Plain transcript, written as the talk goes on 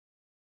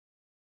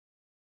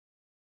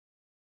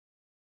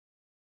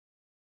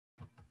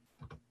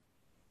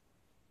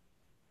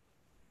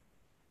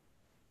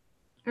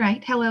All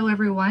right, hello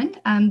everyone.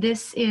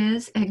 This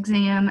is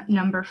exam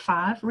number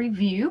 5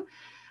 review.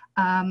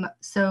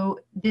 So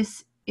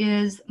this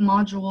is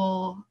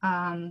module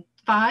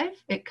 5.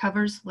 It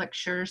covers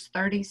lectures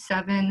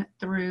 37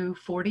 through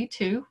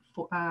 42,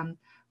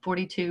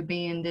 42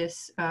 being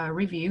this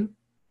review.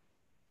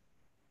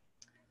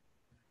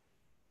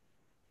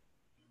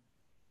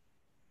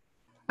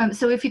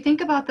 So if you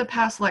think about the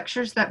past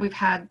lectures that we've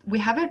had, we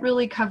haven't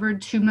really covered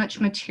too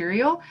much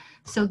material.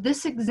 So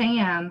this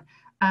exam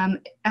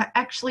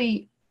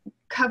actually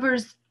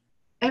covers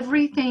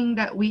everything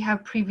that we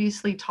have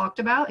previously talked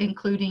about,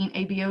 including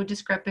ABO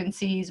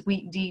discrepancies,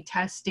 week D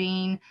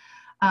testing,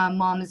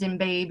 moms and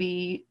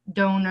baby,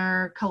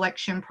 donor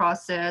collection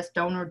process,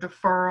 donor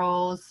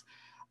deferrals,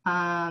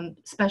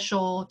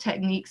 special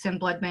techniques in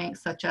blood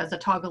banks such as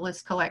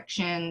autologous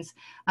collections.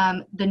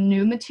 The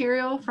new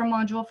material from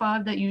Module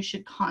 5 that you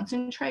should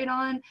concentrate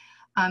on,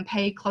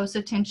 pay close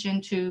attention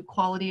to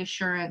quality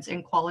assurance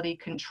and quality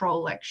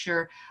control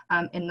lecture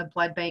in the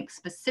blood bank.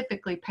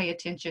 Specifically pay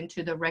attention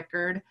to the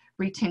record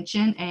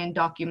retention and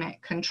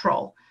document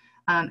control.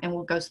 And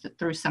we'll go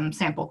through some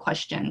sample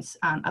questions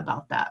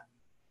about that.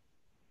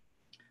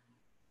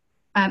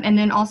 And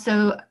then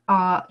also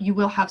you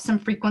will have some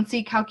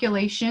frequency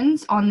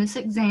calculations on this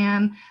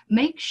exam.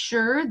 Make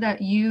sure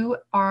that you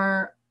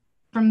are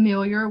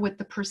familiar with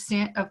the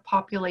percent of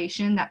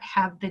population that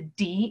have the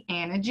D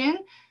antigen.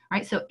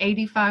 Right, so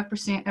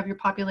 85% of your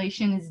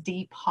population is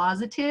D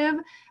positive,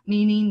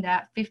 meaning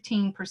that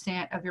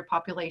 15% of your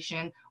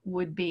population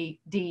would be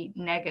D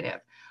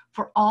negative.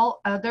 For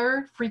all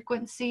other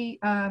frequency,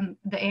 the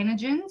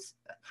antigens,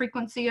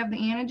 frequency of the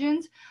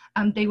antigens,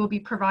 they will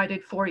be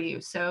provided for you.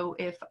 So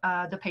if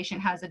the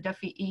patient has a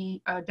Duffy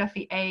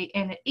A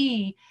and an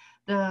E,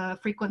 the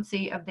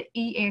frequency of the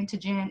E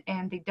antigen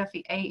and the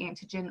Duffy A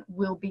antigen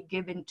will be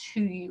given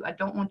to you. I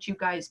don't want you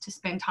guys to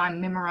spend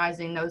time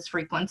memorizing those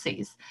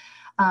frequencies.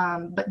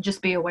 But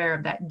just be aware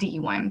of that D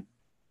one.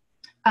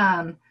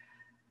 And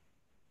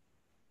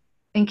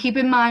keep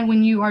in mind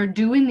when you are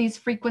doing these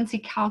frequency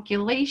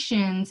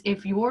calculations,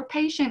 if your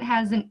patient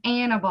has an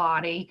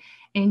antibody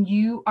and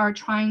you are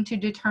trying to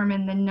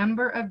determine the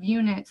number of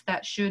units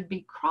that should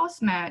be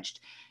cross-matched,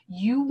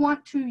 you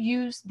want to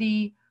use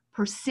the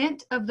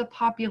percent of the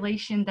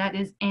population that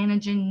is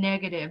antigen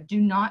negative.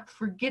 Do not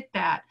forget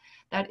that.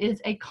 That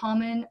is a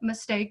common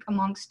mistake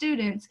among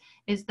students,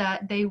 is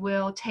that they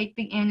will take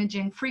the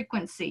antigen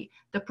frequency,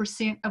 the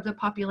percent of the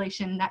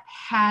population that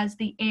has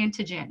the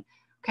antigen.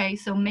 Okay,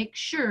 so make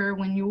sure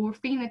when you're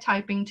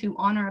phenotyping to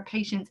honor a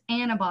patient's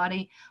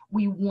antibody,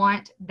 we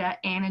want that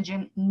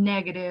antigen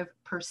negative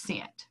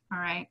percent, all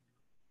right?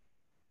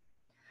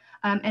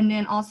 And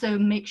then also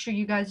make sure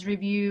you guys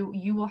review,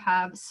 you will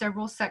have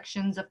several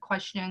sections of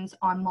questions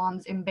on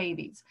moms and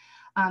babies.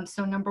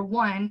 So number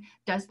 1,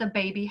 does the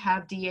baby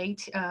have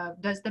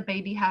does the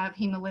baby have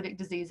hemolytic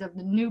disease of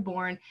the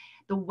newborn?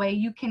 The way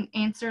you can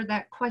answer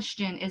that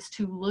question is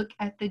to look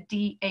at the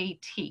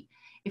DAT.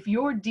 If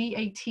your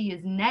DAT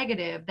is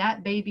negative,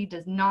 that baby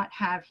does not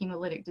have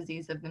hemolytic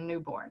disease of the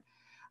newborn.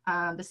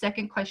 The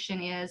second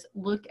question is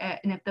look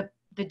at, and if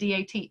the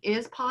DAT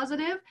is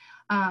positive,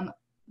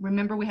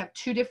 remember we have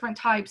 2 different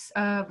types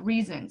of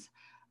reasons.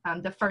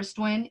 The first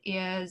one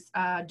is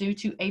due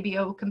to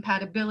ABO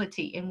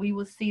compatibility, and we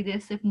will see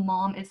this if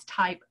mom is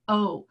type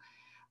O.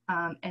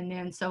 And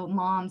then so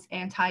mom's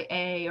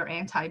anti-A or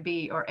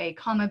anti-B or A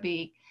comma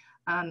B,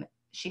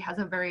 she has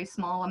a very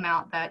small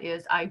amount that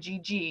is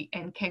IgG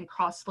and can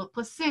cross the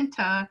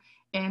placenta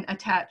and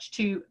attach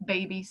to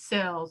baby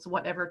cells,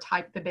 whatever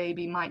type the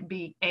baby might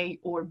be, A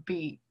or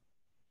B.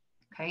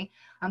 Okay,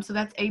 so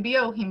that's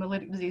ABO,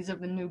 hemolytic disease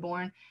of the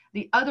newborn.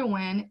 The other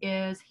one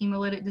is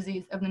hemolytic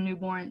disease of the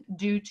newborn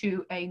due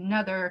to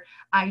another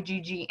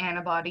IgG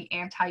antibody,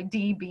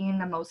 anti-D being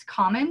the most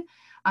common,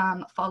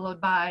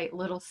 followed by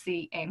little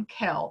c and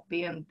KEL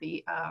being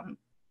the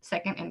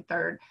second and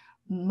third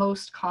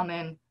most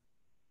common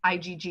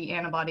IgG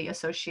antibody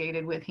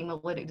associated with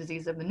hemolytic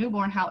disease of the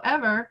newborn.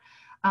 However,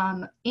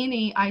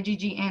 any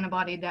IgG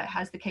antibody that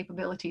has the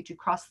capability to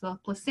cross the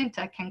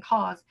placenta can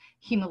cause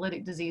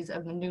hemolytic disease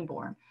of the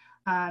newborn.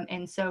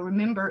 And so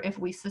remember, if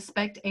we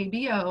suspect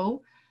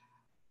ABO,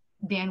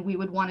 then we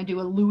would want to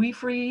do a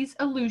Louis-Freeze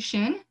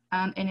elution.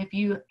 And if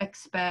you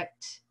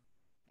expect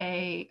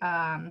a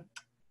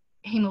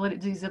hemolytic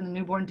disease of the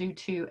newborn due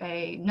to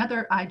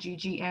another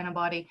IgG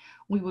antibody,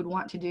 we would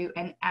want to do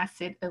an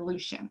acid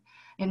elution.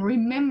 And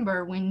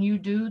remember, when you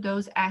do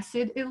those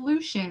acid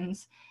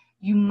elutions,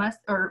 you must,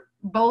 or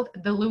both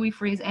the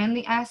Louis-Freeze and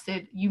the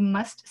acid, you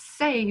must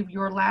save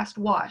your last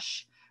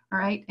wash, all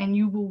right? And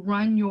you will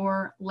run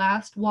your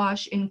last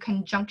wash in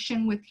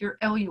conjunction with your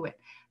eluate.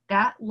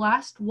 That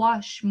last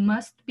wash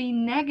must be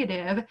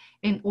negative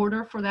in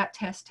order for that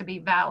test to be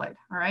valid,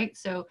 all right?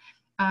 So,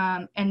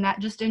 and that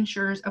just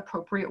ensures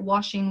appropriate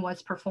washing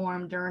was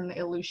performed during the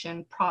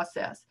elution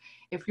process.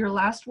 If your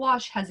last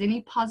wash has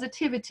any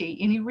positivity,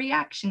 any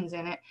reactions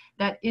in it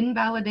that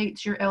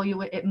invalidates your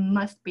eluate, it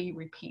must be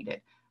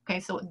repeated. Okay,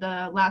 so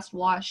the last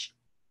wash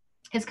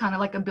is kind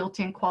of like a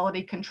built-in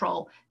quality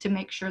control to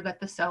make sure that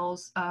the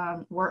cells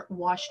were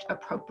washed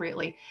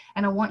appropriately.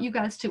 And I want you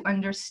guys to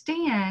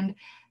understand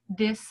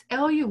this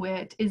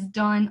eluate is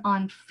done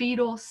on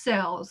fetal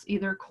cells,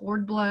 either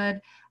cord blood,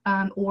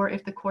 or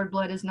if the cord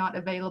blood is not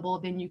available,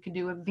 then you can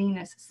do a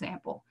venous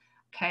sample,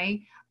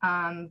 okay?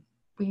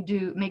 We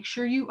do, make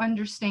sure you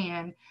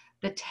understand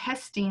the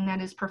testing that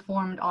is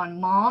performed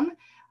on mom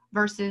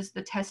versus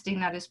the testing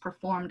that is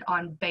performed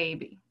on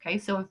baby, okay?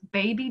 So if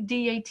baby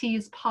DAT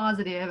is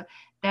positive,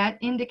 that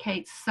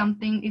indicates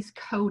something is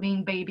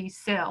coating baby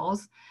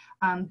cells,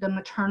 the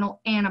maternal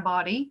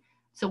antibody.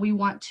 So we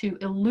want to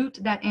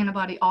elute that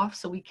antibody off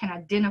so we can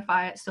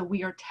identify it. So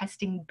we are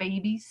testing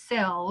baby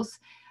cells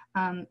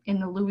in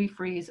the Louis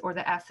freeze or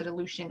the acid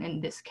elution in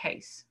this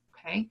case,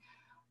 okay?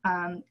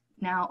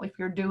 Now, if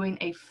you're doing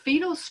a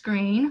fetal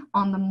screen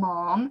on the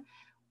mom,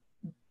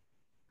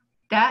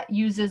 that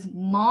uses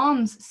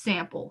mom's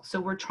sample.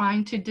 So we're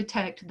trying to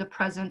detect the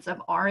presence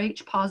of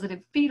Rh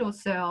positive fetal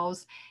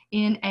cells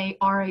in a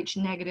Rh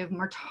negative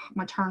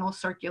maternal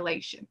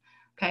circulation.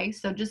 Okay,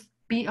 so just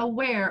be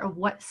aware of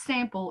what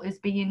sample is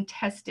being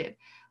tested.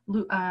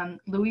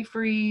 Louis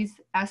freeze,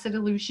 acid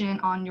elution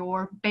on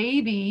your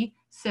baby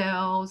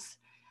cells,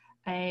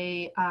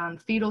 a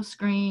fetal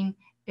screen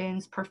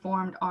is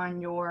performed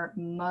on your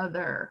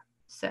mother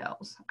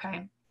cells,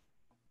 okay?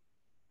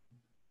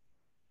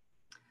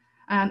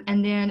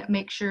 And then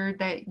make sure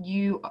that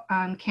you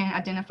can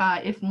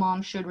identify if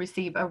mom should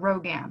receive a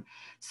RhoGAM.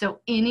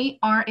 So any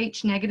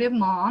Rh negative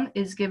mom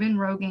is given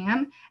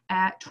RhoGAM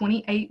at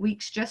 28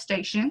 weeks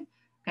gestation.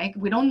 Okay,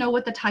 we don't know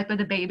what the type of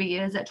the baby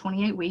is at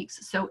 28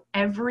 weeks. So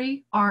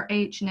every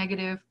Rh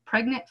negative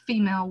pregnant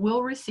female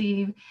will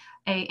receive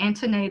an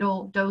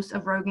antenatal dose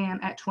of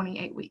RhoGAM at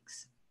 28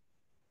 weeks.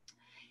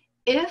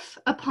 If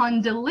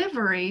upon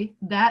delivery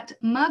that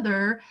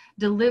mother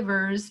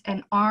delivers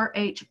an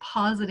Rh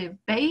positive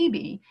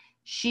baby,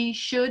 she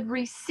should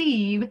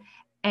receive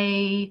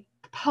a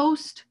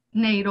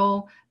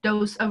postnatal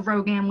dose of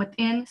RhoGAM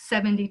within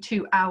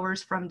 72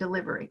 hours from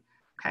delivery,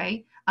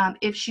 okay?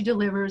 If she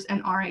delivers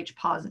an Rh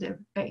positive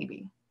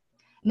baby.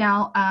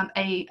 Now,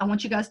 I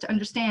want you guys to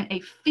understand a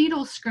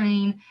fetal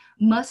screen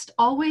must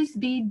always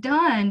be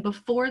done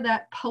before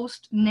that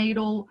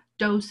postnatal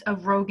dose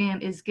of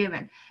RhoGAM is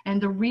given.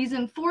 And the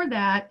reason for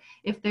that,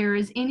 if there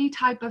is any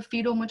type of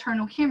fetal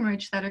maternal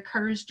hemorrhage that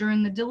occurs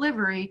during the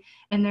delivery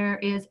and there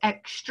is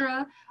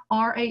extra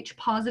Rh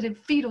positive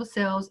fetal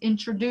cells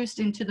introduced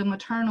into the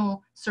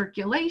maternal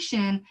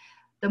circulation,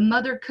 the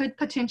mother could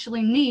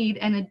potentially need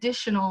an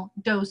additional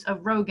dose of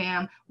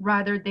RhoGAM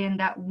rather than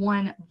that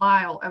one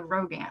vial of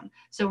RhoGAM.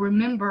 So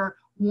remember,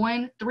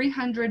 one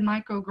 300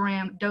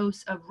 microgram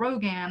dose of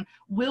RhoGAM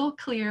will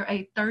clear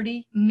a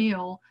 30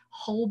 mil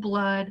whole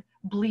blood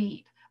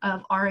bleed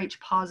of Rh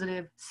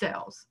positive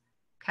cells,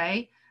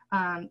 okay?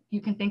 You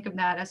can think of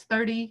that as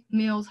 30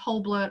 mils whole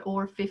blood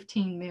or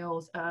 15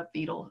 mils of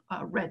fetal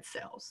red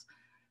cells,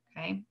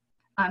 okay?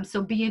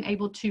 So being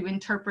able to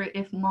interpret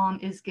if mom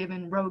is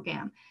given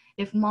RhoGAM.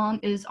 If mom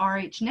is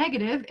Rh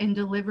negative and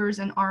delivers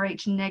an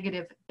Rh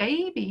negative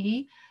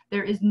baby,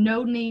 there is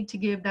no need to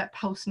give that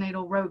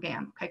postnatal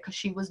RhoGAM, okay, because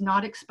she was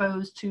not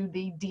exposed to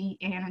the D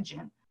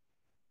antigen.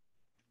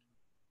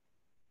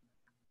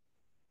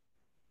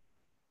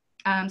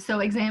 So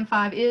exam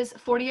 5 is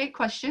 48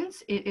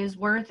 questions. It is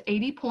worth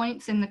 80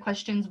 points, and the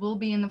questions will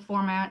be in the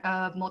format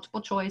of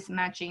multiple choice,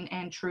 matching,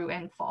 and true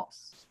and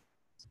false.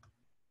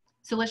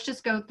 So let's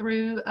just go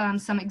through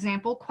some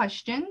example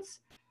questions.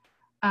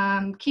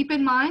 Keep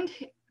in mind,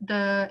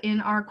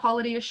 in our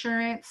quality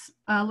assurance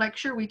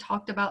lecture, we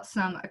talked about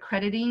some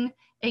accrediting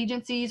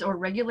agencies or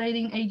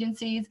regulating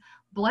agencies.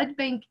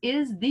 BloodBank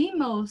is the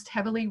most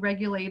heavily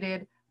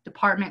regulated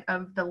department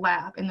of the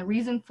lab. And the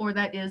reason for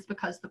that is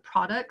because the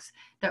products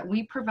that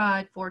we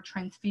provide for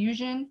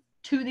transfusion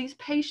to these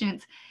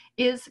patients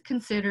is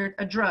considered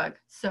a drug.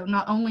 So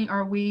not only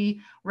are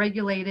we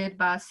regulated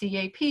by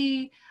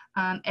CAP,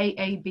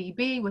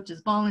 AABB, which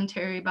is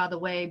voluntary, by the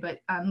way,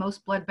 but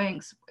most blood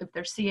banks, if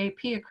they're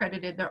CAP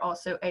accredited, they're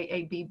also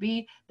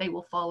AABB. They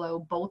will follow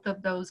both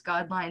of those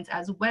guidelines,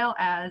 as well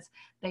as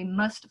they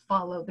must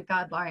follow the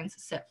guidelines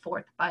set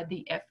forth by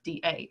the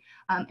FDA.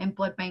 And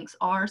blood banks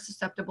are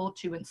susceptible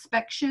to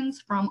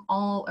inspections from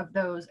all of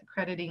those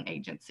accrediting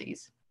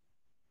agencies.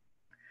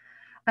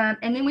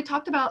 And then we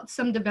talked about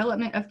some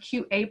development of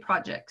QA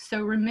projects.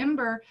 So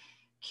remember,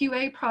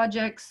 QA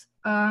projects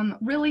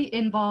really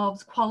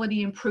involves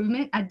quality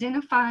improvement,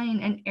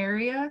 identifying an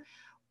area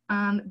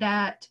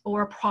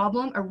or a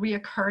problem, a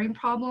reoccurring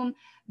problem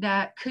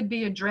that could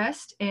be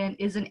addressed and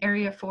is an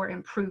area for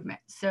improvement.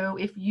 So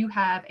if you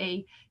have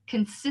a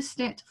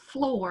consistent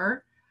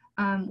floor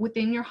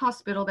within your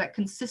hospital that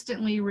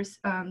consistently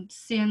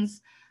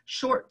sends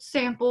short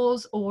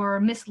samples or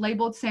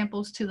mislabeled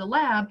samples to the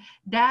lab,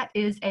 that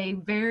is a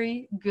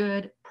very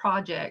good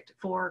project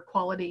for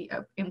quality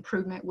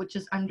improvement, which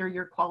is under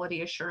your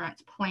quality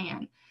assurance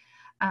plan.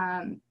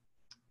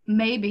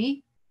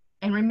 Maybe,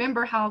 and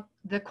remember how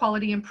the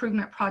quality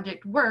improvement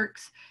project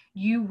works,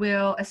 you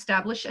will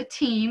establish a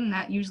team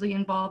that usually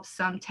involves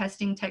some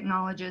testing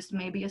technologist,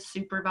 maybe a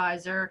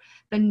supervisor,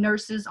 the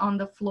nurses on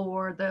the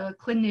floor, the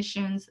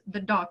clinicians,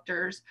 the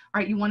doctors. All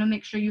right, you want to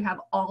make sure you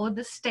have all of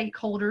the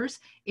stakeholders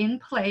in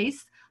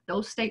place.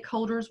 Those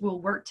stakeholders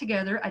will work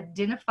together,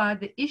 identify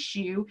the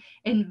issue,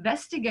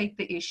 investigate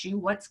the issue,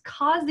 what's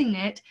causing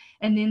it,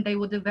 and then they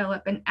will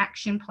develop an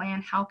action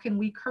plan. How can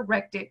we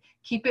correct it,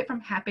 keep it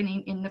from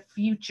happening in the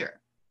future?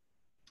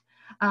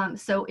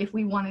 So if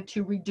we wanted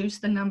to reduce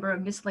the number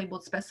of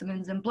mislabeled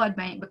specimens in blood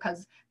bank,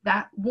 because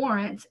that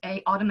warrants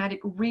a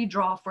automatic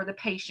redraw for the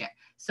patient.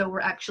 So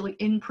we're actually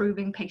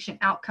improving patient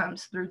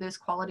outcomes through this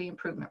quality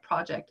improvement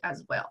project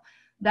as well.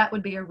 That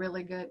would be a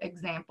really good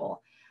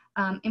example.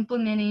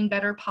 Implementing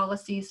better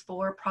policies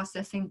for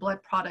processing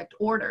blood product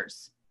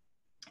orders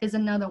is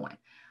another one.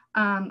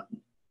 An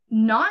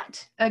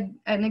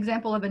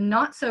example of a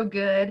not so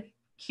good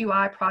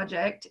QI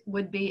project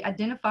would be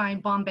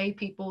identifying Bombay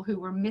people who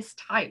were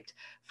mistyped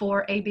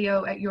for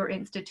ABO at your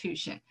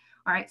institution.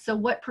 All right, so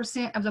what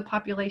 % of the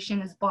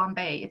population is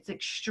Bombay? It's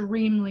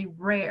extremely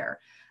rare.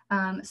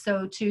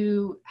 So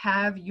to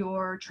have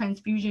your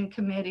transfusion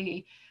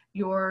committee,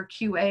 your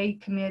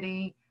QA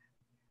committee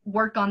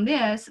work on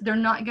this, they're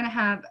not going to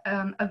have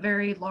a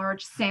very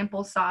large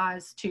sample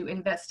size to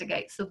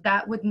investigate. So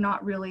that would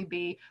not really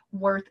be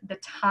worth the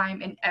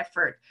time and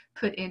effort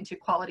put into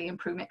quality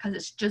improvement, because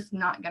it's just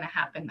not going to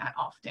happen that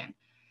often.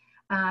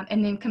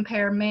 And then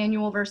compare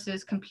manual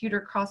versus computer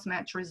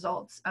cross-match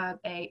results of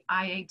a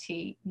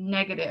IAT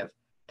negative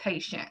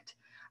patient.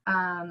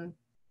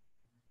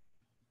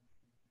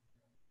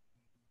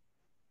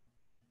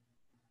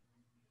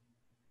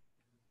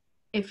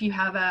 If you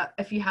have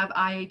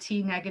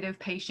IAT negative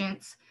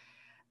patients,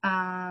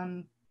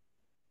 the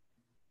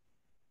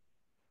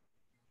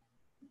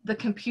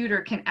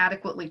computer can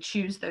adequately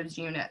choose those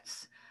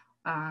units.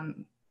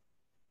 The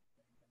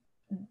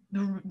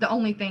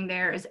only thing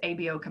there is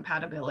ABO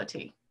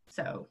compatibility.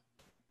 So,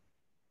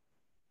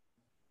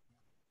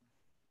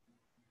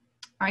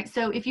 all right,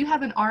 so if you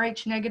have an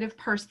RH negative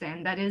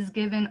person that is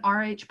given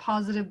RH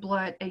positive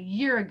blood a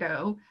year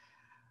ago,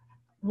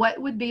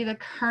 what would be the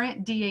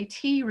current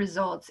DAT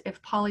results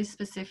if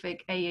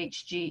polyspecific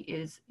AHG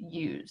is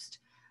used?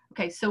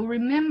 Okay, so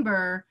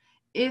remember,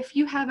 if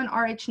you have an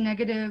RH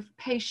negative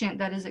patient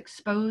that is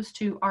exposed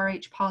to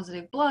RH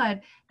positive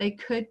blood, they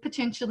could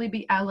potentially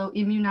be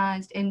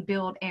alloimmunized and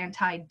build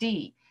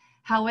anti-D.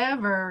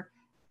 However,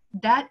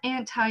 that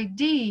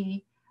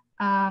anti-D,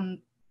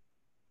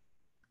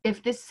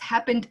 if this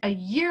happened a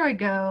year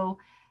ago,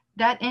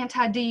 that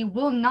anti-D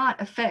will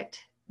not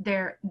affect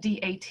their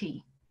DAT.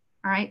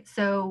 All right,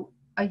 so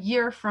a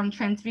year from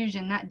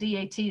transfusion, that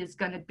DAT is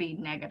going to be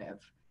negative,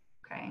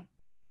 okay?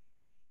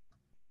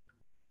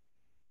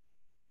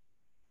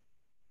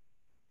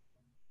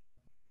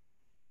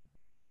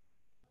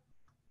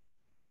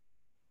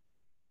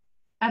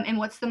 And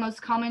what's the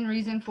most common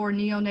reason for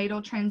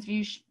neonatal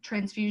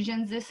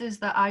transfusions? This is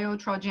the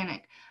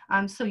iotrogenic.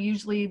 So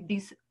usually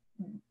these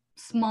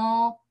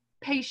small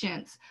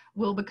patients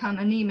will become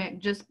anemic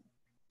just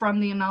from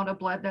the amount of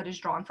blood that is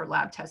drawn for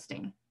lab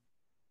testing.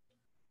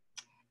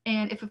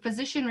 And if a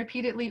physician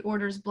repeatedly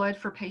orders blood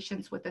for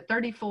patients with a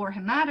 34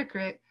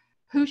 hematocrit,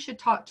 who should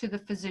talk to the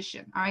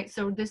physician? All right,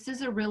 so this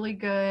is a really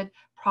good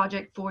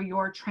project for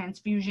your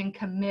transfusion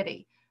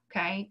committee,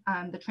 okay?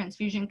 The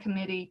transfusion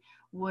committee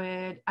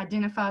would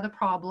identify the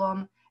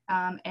problem,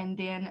 and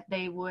then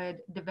they would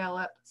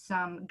develop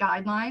some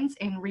guidelines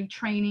and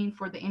retraining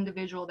for the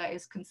individual that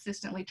is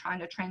consistently trying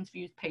to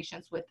transfuse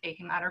patients with a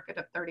hematocrit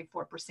of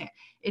 34%.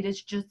 It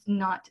is just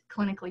not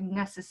clinically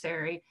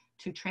necessary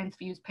to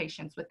transfuse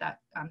patients with that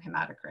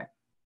hematocrit.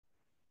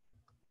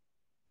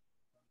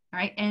 All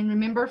right, and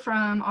remember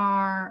from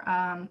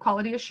our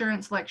quality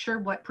assurance lecture,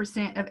 what %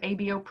 of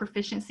ABO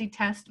proficiency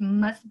test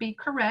must be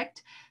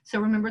correct. So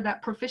remember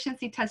that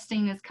proficiency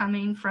testing is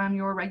coming from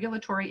your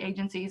regulatory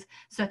agencies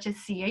such as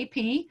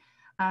CAP,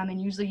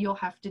 and usually you'll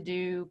have to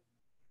do,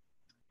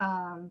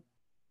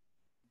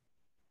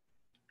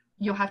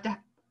 you'll have to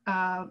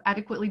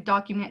adequately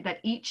document that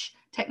each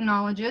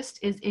technologist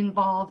is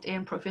involved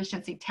in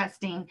proficiency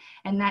testing,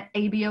 and that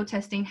ABO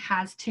testing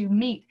has to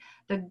meet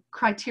the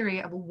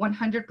criteria of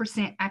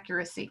 100%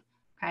 accuracy,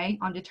 okay,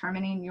 on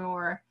determining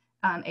your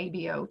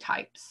ABO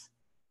types.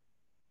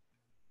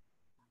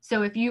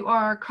 So if you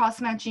are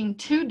cross-matching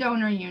 2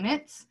 donor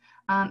units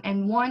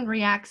and one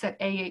reacts at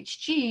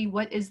AHG,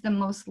 what is the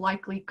most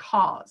likely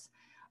cause?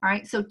 All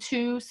right, so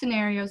 2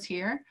 scenarios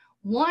here.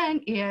 One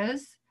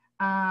is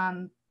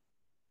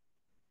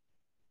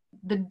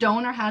the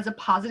donor has a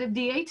positive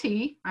DAT,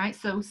 right?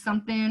 So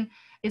something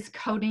is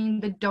coating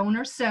the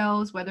donor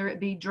cells, whether it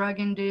be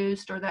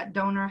drug-induced or that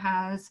donor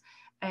has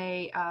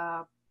a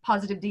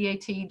positive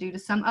DAT due to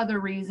some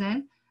other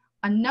reason.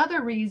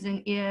 Another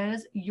reason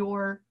is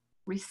your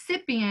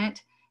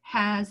recipient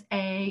has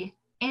an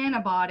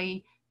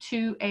antibody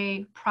to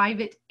a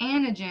private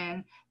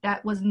antigen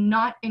that was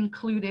not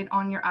included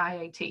on your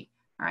IAT,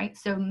 right?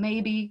 So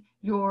maybe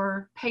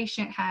your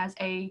patient has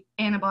an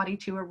antibody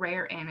to a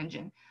rare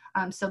antigen.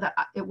 so that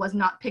it was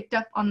not picked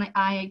up on the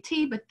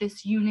IAT, but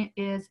this unit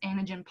is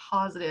antigen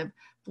positive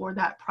for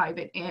that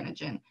private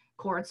antigen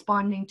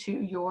corresponding to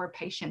your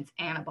patient's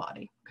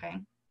antibody, okay?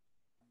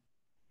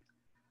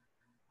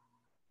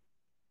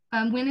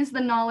 When is the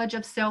knowledge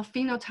of cell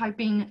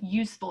phenotyping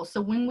useful?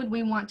 So when would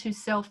we want to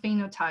cell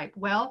phenotype?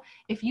 Well,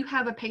 if you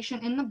have a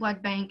patient in the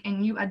blood bank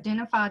and you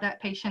identify that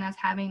patient as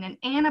having an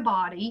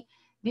antibody,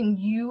 then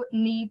you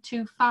need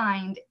to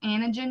find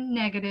antigen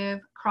negative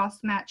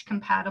cross-match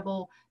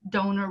compatible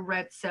donor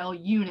red cell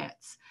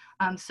units.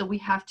 So we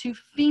have to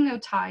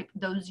phenotype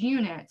those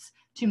units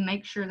to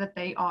make sure that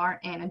they are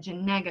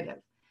antigen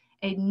negative.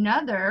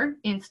 Another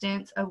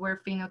instance of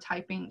where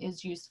phenotyping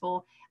is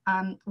useful,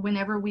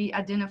 whenever we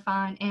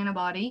identify an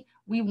antibody,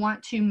 we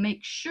want to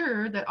make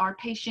sure that our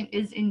patient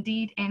is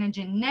indeed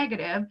antigen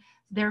negative.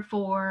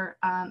 Therefore,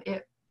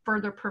 it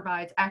further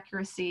provides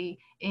accuracy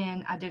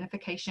in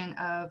identification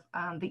of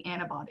the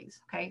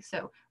antibodies. Okay,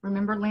 so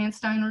remember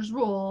Landsteiner's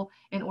rule: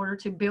 in order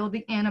to build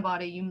the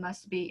antibody, you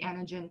must be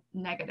antigen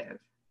negative.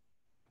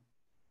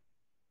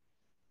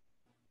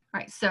 All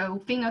right, so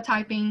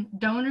phenotyping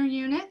donor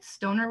units,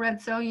 donor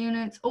red cell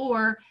units,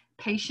 or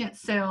patient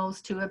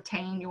cells to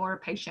obtain your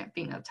patient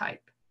phenotype.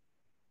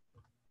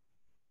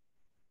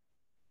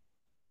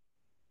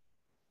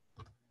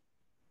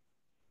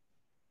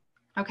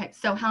 Okay,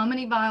 so how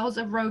many vials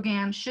of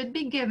RhoGAM should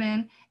be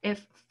given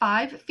if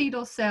 5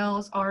 fetal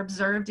cells are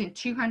observed in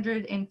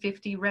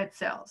 250 red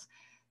cells?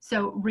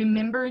 So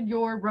remember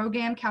your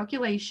RhoGAM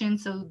calculation.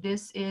 So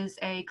this is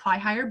a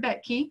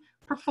Kleihire-Betke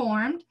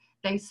performed.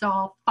 They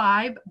saw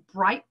 5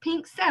 bright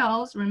pink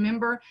cells.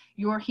 Remember,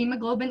 your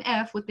hemoglobin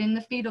F within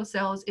the fetal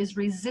cells is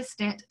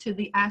resistant to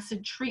the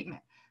acid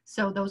treatment.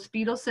 So those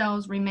fetal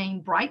cells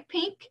remain bright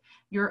pink.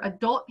 Your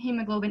adult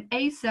hemoglobin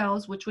A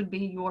cells, which would be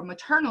your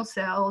maternal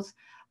cells,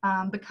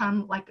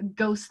 become like a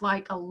ghost,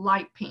 like a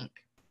light pink.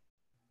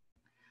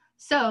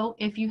 So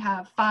if you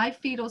have 5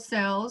 fetal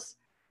cells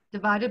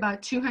divided by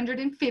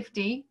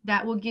 250,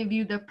 that will give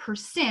you the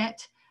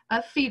percent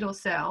of fetal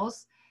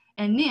cells.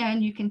 And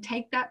then you can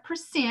take that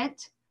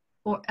percent,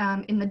 or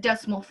in the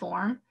decimal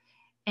form,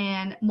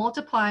 and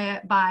multiply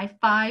it by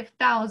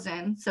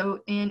 5,000. So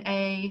in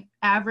a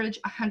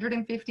average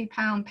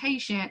 150-pound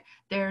patient,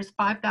 there's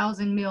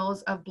 5,000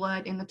 mils of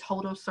blood in the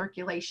total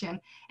circulation,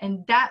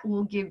 and that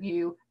will give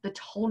you the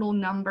total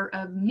number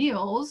of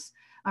mils.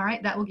 All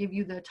right, that will give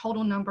you the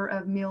total number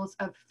of mils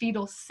of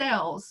fetal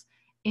cells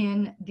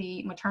in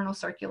the maternal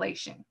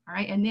circulation. All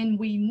right, and then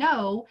we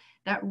know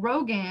that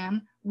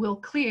RhoGAM will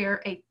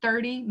clear a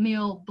 30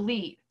 mil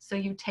bleed. So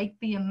you take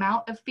the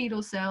amount of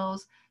fetal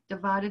cells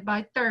divided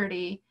by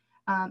 30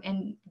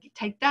 and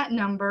take that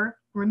number.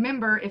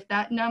 Remember, if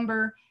that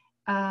number,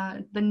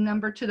 the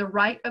number to the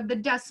right of the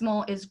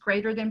decimal is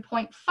greater than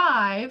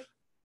 0.5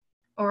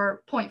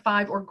 or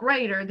 0.5 or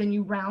greater, then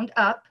you round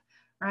up,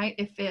 right?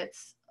 If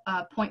it's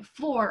 0.4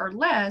 or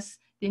less,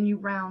 then you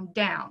round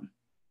down,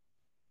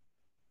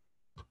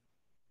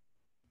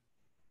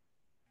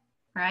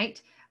 right?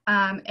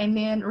 And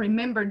then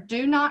remember,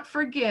 do not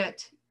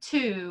forget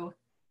to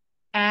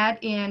add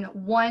in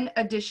 1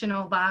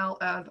 additional vial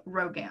of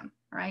RhoGAM,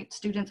 right?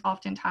 Students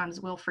oftentimes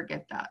will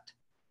forget that.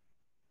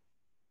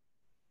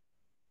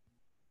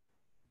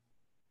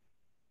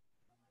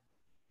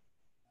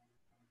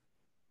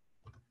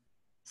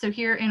 So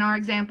here in our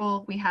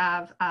example, we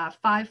have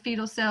 5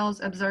 fetal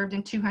cells observed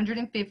in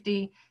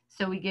 250.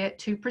 So we get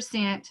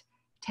 2%.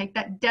 Take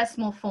that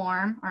decimal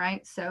form, all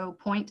right? So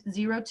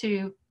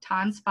 0.02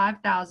 times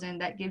 5,000,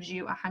 that gives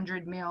you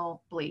 100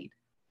 mil bleed.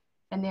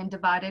 And then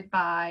divided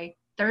by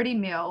 30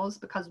 mils,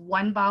 because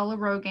 1 vial of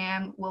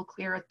RhoGAM will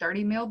clear a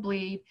 30 mil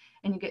bleed,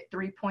 and you get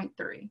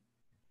 3.3.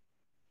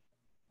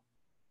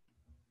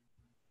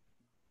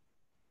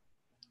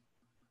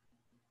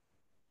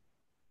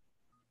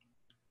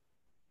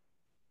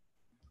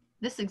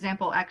 This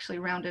example actually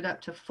rounded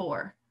up to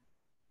 4.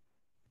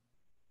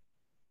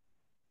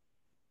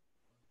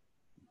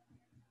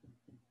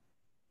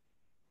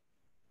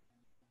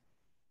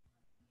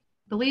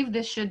 I believe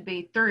this should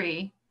be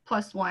 3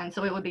 plus 1,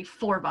 so it would be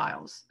 4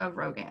 vials of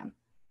RhoGAM.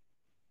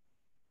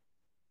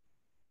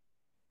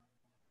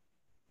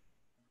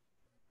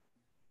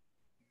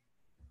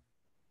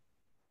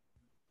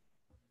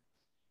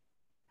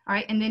 All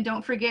right, and then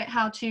don't forget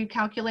how to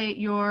calculate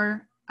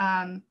your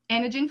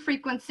antigen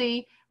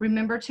frequency.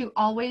 Remember to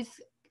always,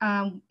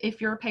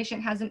 if your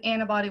patient has an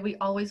antibody, we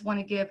always want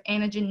to give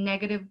antigen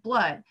negative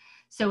blood.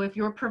 So if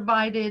you're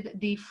provided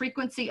the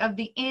frequency of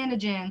the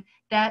antigen,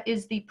 that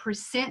is the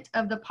percent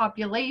of the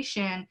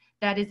population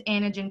that is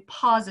antigen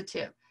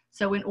positive.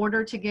 So in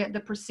order to get the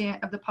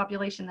percent of the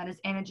population that is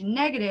antigen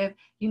negative,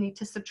 you need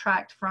to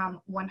subtract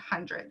from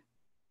 100.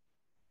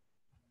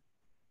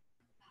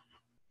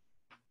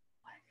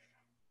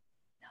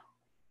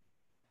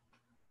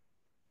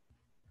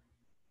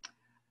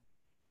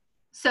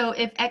 So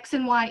if X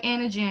and Y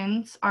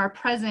antigens are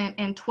present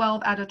in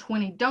 12 out of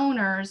 20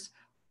 donors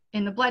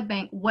in the blood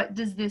bank, what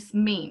does this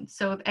mean?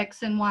 So if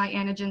X and Y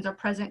antigens are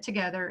present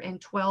together in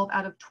 12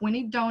 out of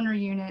 20 donor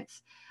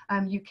units,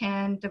 you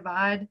can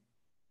divide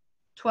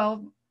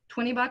 12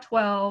 20 by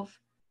 12.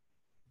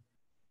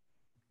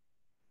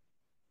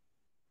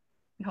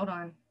 Hold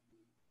on.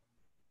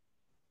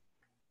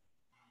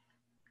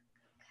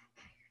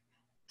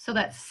 So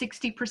that's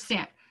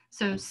 60%.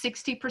 So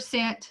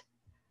 60%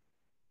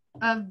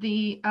 of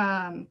the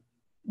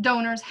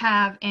donors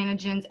have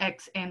antigens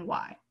X and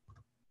Y.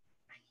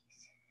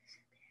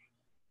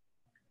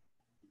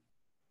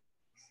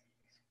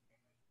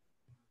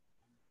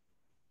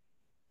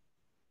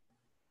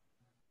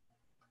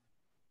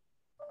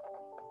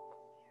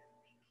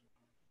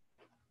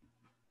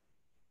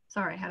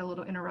 Sorry, I had a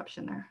little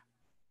interruption there.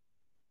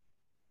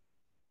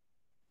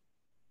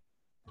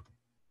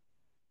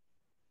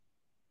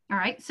 All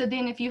right, so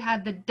then if you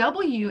had the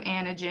W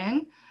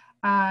antigen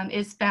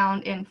is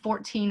found in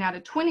 14 out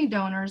of 20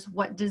 donors,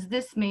 what does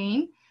this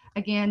mean?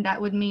 Again,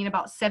 that would mean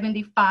about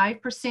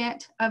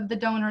 75% of the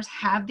donors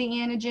have the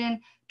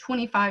antigen,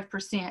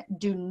 25%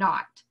 do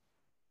not.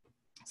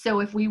 So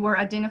if we were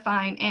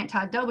identifying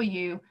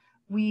anti-W,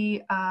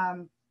 we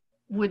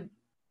would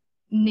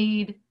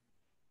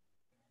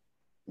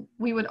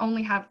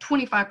only have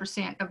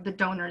 25% of the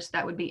donors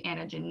that would be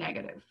antigen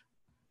negative.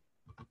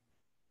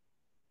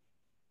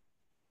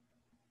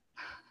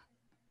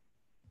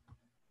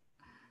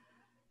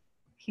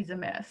 He's a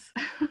mess.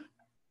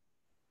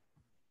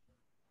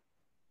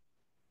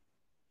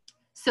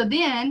 So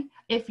then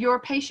if your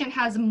patient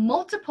has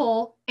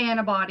multiple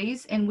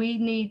antibodies and we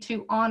need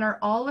to honor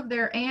all of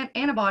their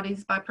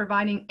antibodies by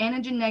providing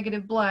antigen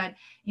negative blood,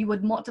 you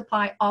would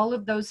multiply all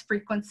of those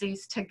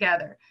frequencies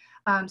together.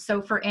 So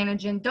for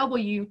antigen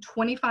W,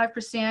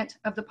 25%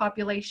 of the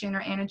population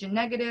are antigen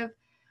negative,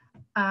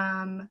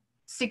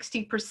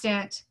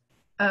 60%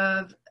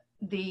 of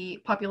the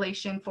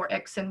population for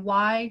X and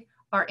Y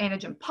are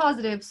antigen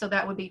positive, so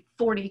that would be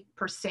 40%.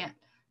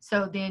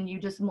 So then you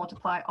just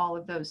multiply all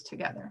of those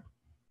together.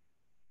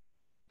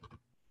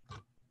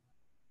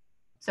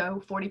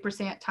 So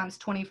 40% times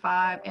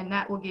 25, and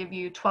that will give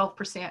you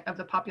 12% of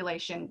the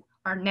population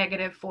are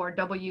negative for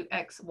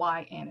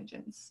WXY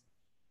antigens.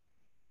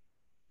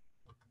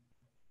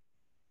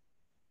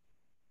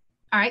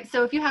 All right,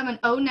 so if you have an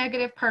O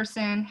negative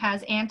person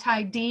has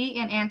anti-D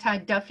and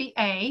anti-Duffy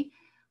A,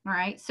 all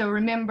right, so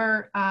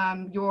remember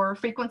your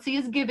frequency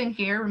is given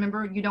here.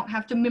 Remember, you don't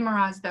have to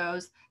memorize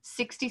those.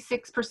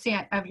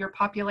 66% of your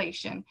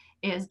population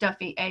is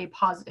Duffy A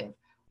positive.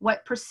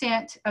 What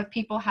percent of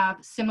people have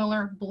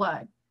similar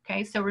blood?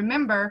 Okay, so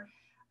remember,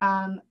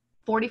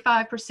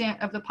 45%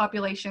 of the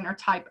population are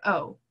type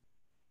O.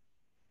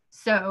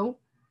 So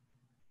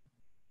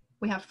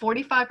we have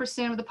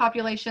 45% of the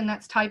population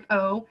that's type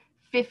O.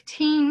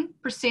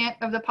 15%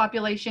 of the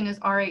population is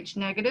Rh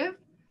negative.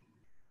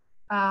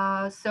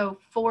 So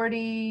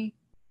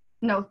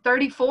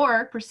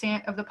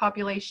 34% of the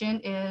population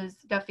is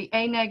Duffy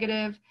A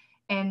negative,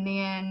 and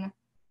then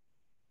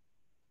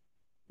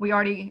we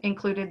already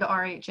included the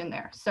Rh in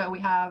there. So we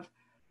have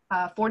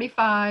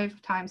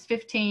 45 times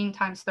 15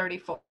 times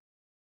 34,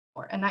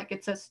 and that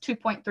gets us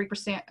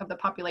 2.3% of the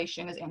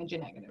population is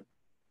antigen negative.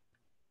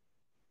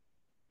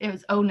 It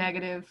was O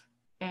negative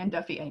and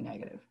Duffy A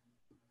negative.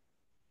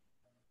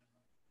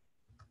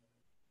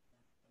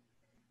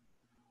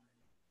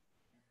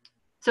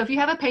 So if you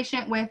have a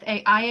patient with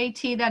a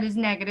IAT that is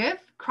negative,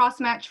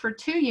 cross-match for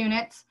 2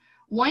 units,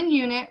 1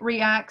 unit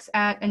reacts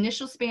at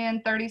initial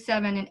spin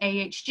 37 and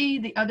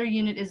AHG, the other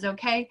unit is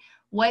okay.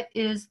 What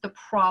is the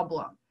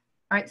problem? All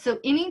right, so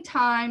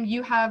anytime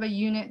you have a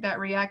unit that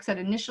reacts at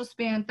initial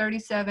spin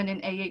 37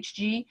 and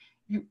AHG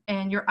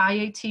and your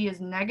IAT is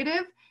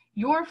negative,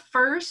 your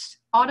first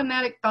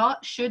automatic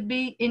thought should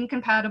be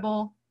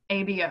incompatible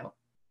ABO,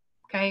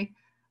 okay?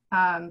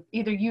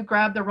 Either you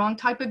grab the wrong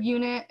type of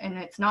unit and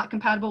it's not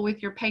compatible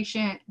with your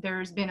patient,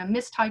 there's been a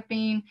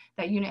mistyping,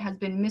 that unit has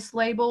been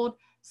mislabeled,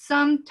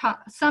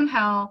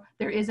 somehow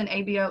there is an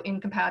ABO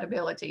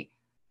incompatibility,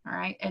 all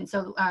right? And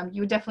so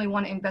you would definitely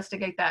want to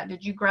investigate that.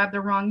 Did you grab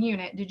the wrong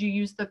unit? Did you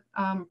use the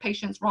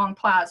patient's wrong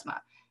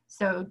plasma?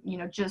 So, you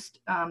know, just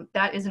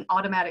that is an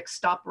automatic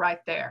stop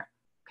right there,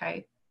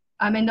 okay?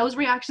 And those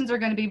reactions are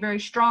going to be very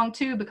strong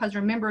too, because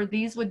remember,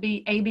 these would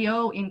be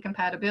ABO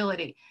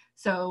incompatibility.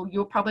 So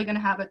you're probably going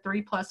to have a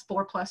 3+,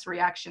 4+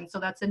 reaction. So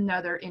that's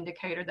another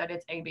indicator that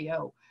it's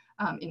ABO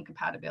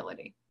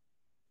incompatibility.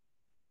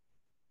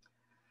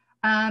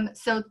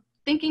 So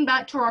thinking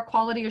back to our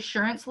quality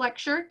assurance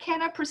lecture,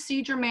 can a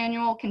procedure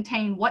manual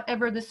contain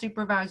whatever the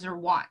supervisor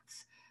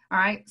wants? All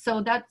right,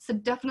 so that's a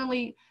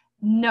definitely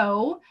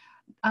no.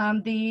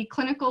 The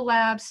Clinical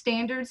Lab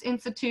Standards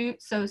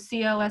Institute, so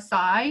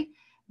CLSI,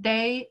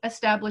 they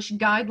establish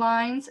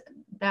guidelines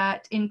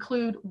that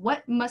include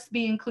what must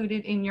be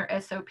included in your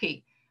SOP,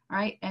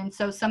 right? And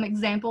so some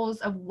examples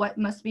of what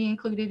must be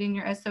included in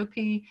your SOP,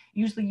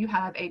 usually you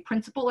have a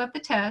principle of the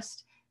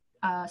test,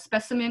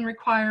 specimen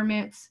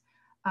requirements,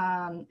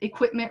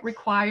 equipment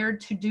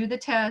required to do the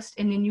test,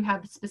 and then you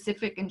have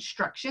specific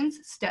instructions,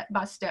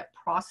 step-by-step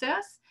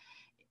process,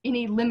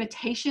 any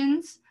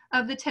limitations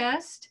of the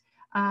test,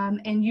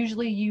 and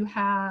usually you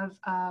have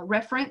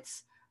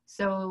reference,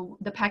 so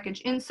the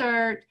package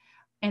insert,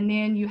 and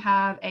then you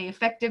have a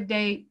effective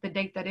date, the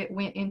date that it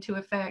went into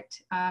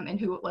effect, and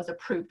who it was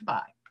approved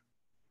by.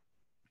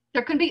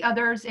 There can be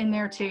others in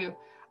there too,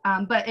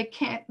 but it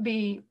can't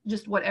be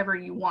just whatever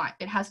you want.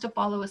 It has to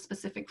follow a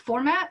specific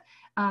format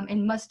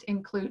and must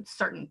include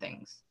certain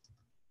things.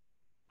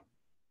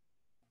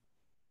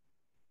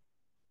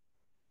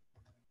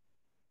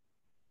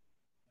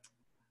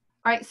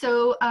 All right,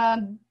 so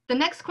the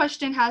next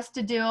question has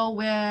to deal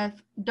with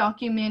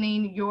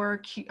documenting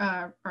your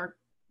or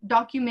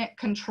document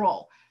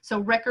control, so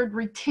record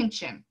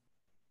retention.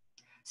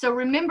 So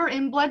remember,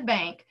 in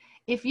BloodBank,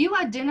 if you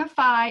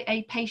identify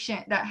a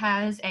patient that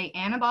has an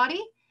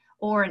antibody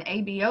or an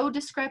ABO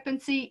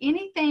discrepancy,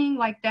 anything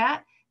like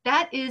that,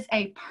 that is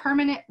a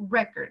permanent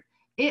record.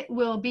 It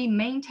will be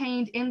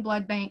maintained in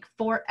BloodBank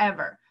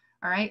forever.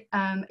 All right,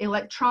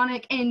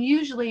 electronic, and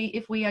usually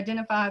if we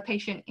identify a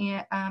patient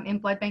in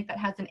BloodBank that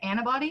has an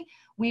antibody,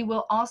 we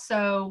will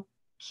also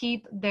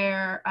keep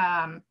their,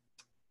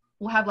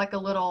 we'll have like a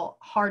little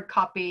hard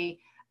copy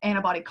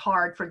antibody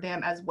card for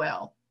them as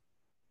well.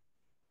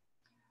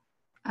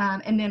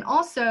 And then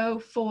also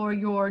for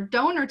your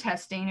donor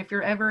testing, if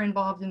you're ever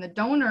involved in the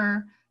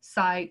donor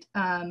site,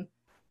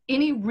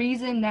 any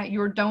reason that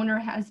your donor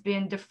has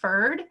been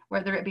deferred,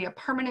 whether it be a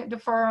permanent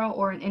deferral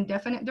or an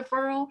indefinite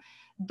deferral,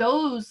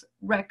 those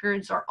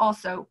records are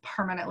also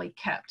permanently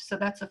kept. So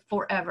that's a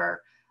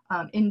forever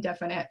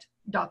indefinite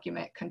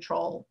document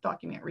control,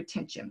 document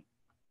retention.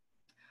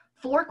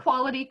 For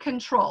quality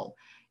control,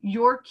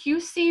 your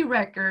QC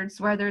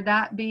records, whether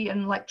that be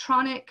an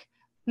electronic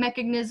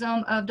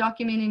mechanism of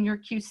documenting your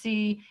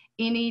QC,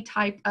 any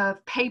type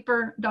of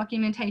paper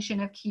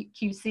documentation of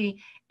QC,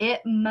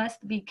 it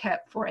must be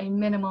kept for a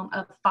minimum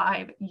of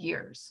 5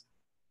 years.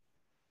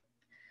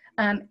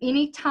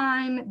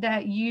 Anytime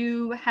that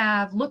you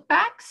have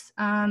lookbacks,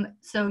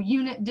 so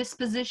unit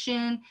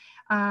disposition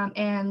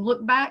and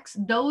lookbacks,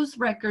 those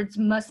records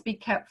must be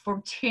kept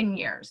for 10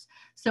 years.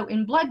 So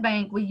in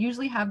BloodBank, we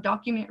usually have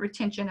document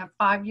retention of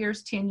 5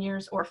 years, 10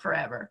 years, or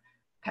forever,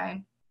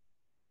 okay?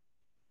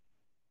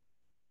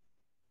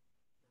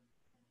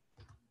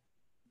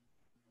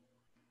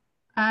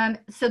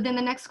 So then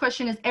the next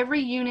question is every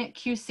unit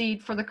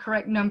QC'd for the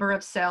correct number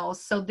of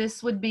cells. So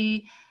this would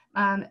be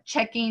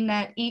checking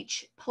that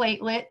each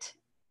platelet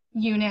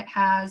unit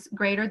has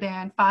greater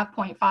than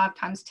 5.5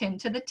 times 10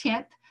 to the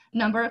 10th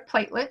number of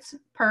platelets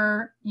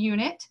per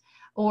unit,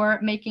 or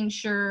making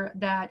sure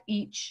that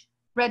each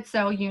red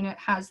cell unit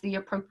has the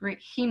appropriate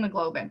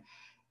hemoglobin.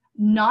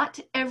 Not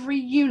every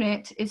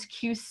unit is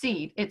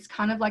QC'd. It's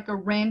kind of like a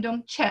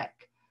random check.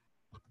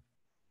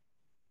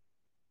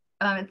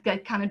 They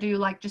kind of do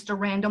like just a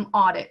random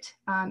audit,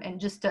 and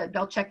just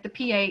they'll check the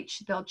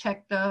pH, they'll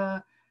check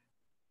the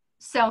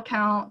cell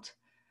count,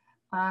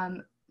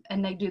 and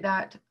they do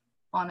that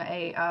on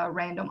a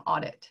random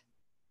audit.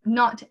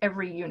 Not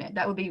every unit.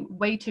 That would be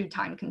way too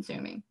time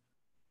consuming.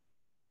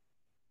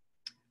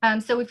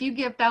 So if you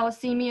give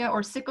thalassemia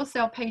or sickle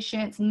cell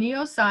patients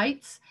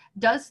neocytes,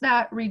 does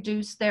that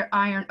reduce their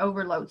iron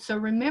overload? So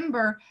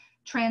remember,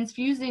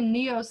 transfusing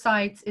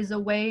neocytes is a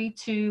way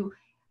to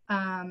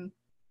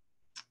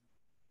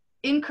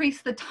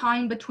increase the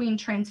time between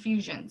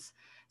transfusions.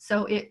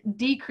 So it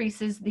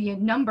decreases the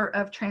number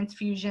of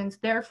transfusions,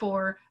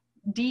 therefore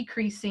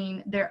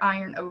decreasing their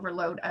iron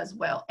overload as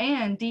well,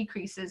 and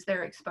decreases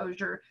their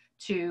exposure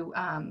to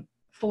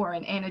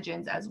foreign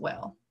antigens as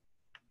well.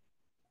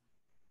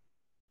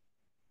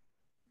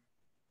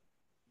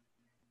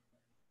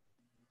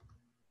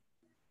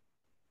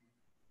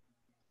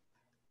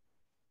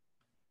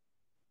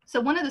 So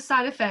one of the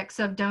side effects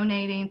of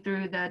donating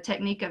through the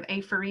technique of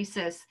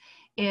apheresis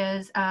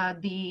is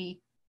the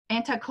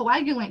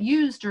anticoagulant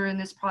used during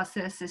this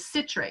process is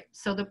citrate.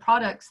 So the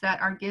products that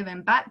are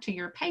given back to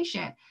your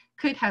patient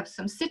could have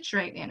some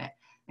citrate in it.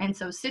 And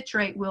so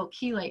citrate will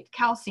chelate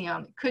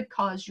calcium. It could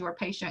cause your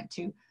patient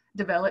to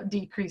develop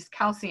decreased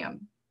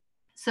calcium.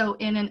 So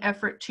in an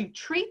effort to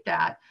treat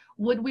that,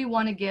 would we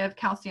want to give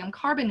calcium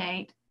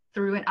carbonate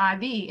through an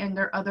IV in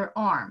their other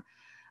arm?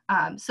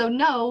 So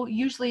no,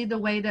 usually the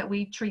way that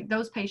we treat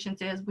those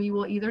patients is we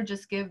will either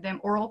just give them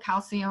oral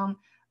calcium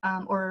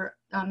or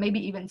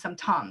maybe even some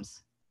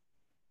Tums.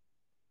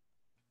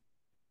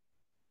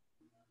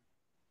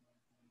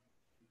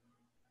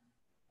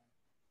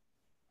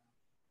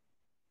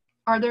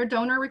 Are there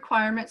donor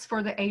requirements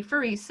for the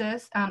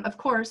apheresis? Of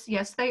course,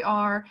 yes, they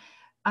are.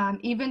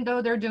 Even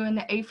though they're doing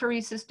the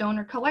apheresis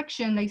donor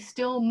collection, they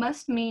still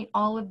must meet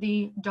all of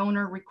the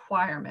donor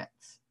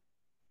requirements.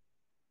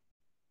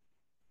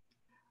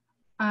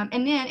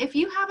 And then if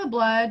you have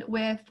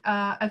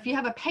if you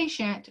have a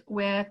patient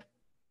with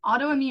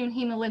autoimmune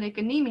hemolytic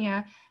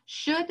anemia,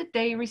 should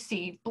they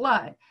receive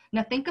blood?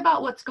 Now think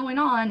about what's going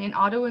on in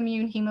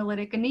autoimmune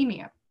hemolytic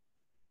anemia.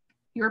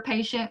 Your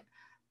patient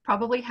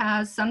probably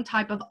has some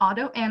type of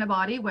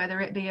autoantibody,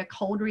 whether it be a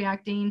cold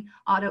reacting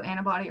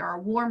autoantibody or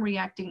a warm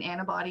reacting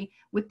antibody,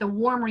 with the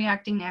warm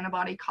reacting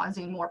antibody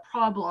causing more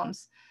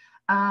problems.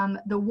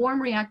 The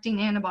warm reacting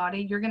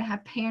antibody, you're going to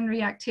have pan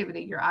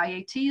reactivity. Your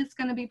IAT is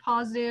going to be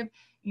positive.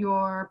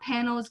 your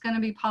panel is going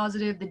to be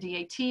positive, the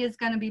DAT is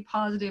going to be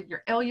positive,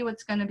 your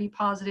eluate's going to be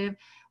positive.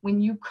 When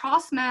you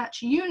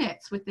cross-match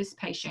units with this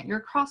patient,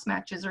 your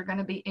cross-matches are going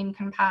to be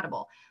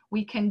incompatible.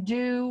 We can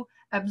do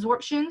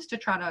absorptions to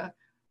try to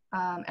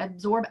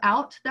absorb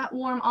out that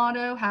warm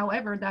auto.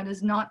 However, that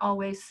is not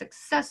always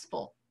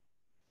successful.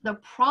 The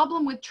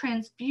problem with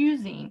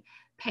transfusing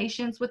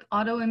patients with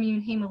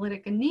autoimmune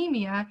hemolytic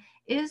anemia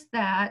is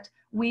that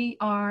we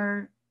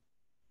are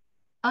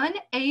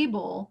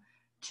unable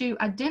to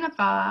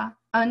identify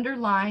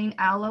underlying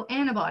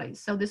alloantibodies.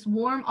 So this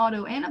warm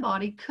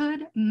autoantibody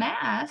could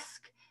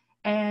mask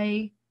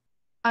a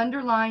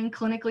underlying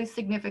clinically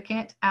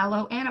significant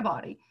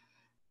alloantibody.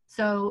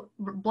 So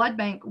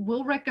BloodBank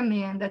will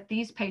recommend that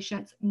these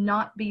patients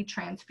not be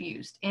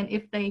transfused. And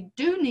if they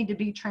do need to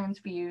be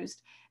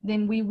transfused,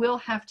 then we will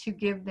have to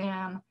give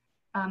them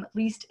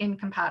least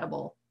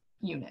incompatible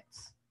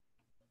units.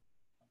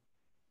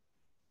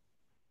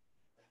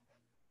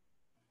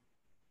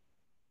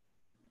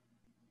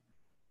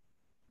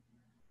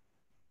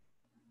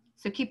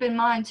 So keep in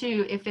mind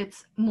too, if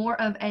it's more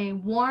of a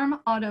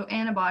warm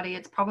autoantibody,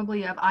 it's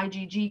probably of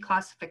IgG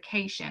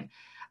classification,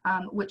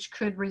 which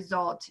could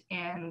result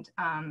in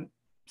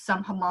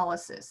some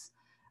hemolysis,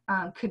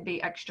 could be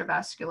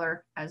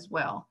extravascular as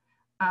well.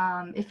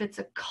 If it's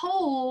a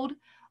cold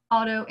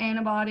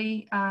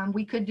autoantibody,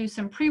 we could do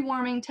some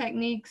pre-warming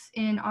techniques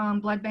in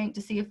BloodBank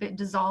to see if it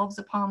dissolves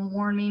upon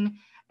warming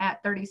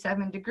at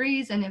 37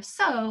 degrees. And if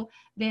so,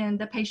 then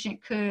the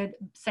patient could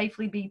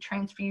safely be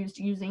transfused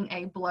using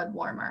a blood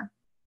warmer.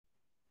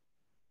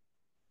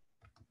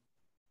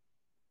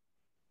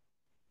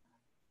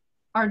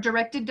 Are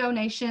directed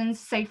donations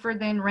safer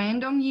than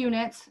random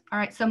units? All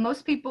right, so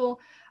most people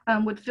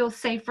would feel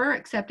safer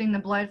accepting the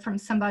blood from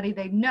somebody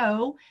they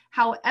know.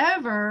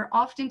 However,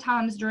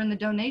 oftentimes during the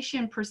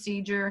donation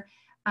procedure,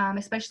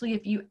 especially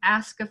if you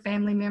ask a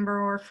family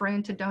member or a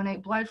friend to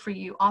donate blood for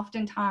you,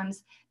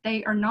 oftentimes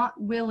they are not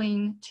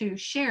willing to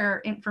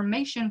share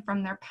information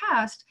from their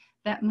past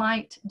that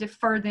might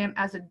defer them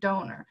as a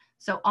donor.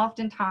 So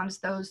oftentimes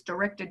those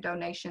directed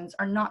donations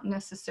are not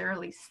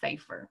necessarily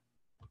safer.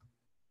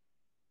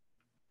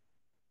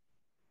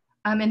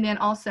 And then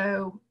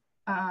also,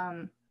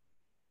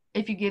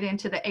 if you get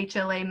into the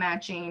HLA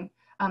matching,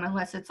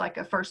 unless it's like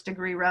a first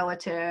degree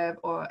relative,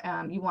 or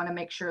you want to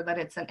make sure that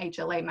it's an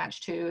HLA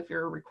match too, if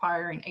you're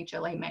requiring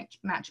HLA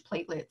match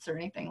platelets or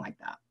anything like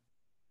that.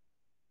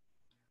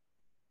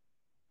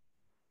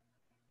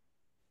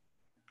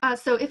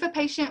 So if a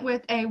patient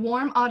with a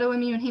warm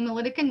autoimmune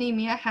hemolytic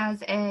anemia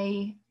has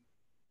a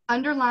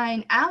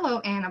underlying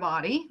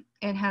alloantibody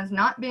and has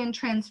not been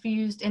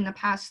transfused in the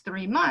past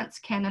 3 months,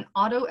 can an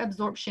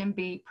autoabsorption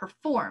be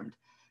performed?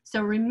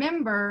 So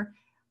remember,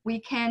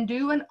 we can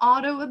do an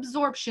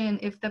autoabsorption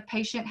if the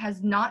patient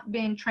has not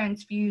been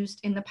transfused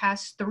in the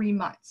past 3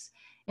 months.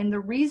 And the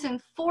reason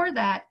for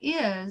that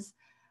is,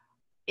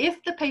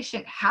 if the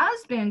patient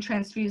has been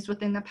transfused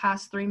within the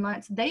past 3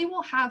 months, they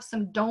will have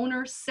some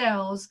donor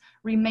cells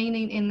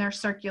remaining in their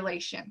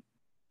circulation,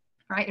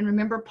 right? And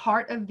remember,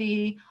 part of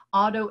the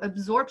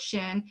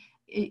autoabsorption,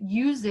 it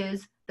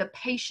uses the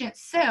patient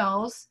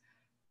cells.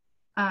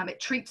 It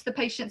treats the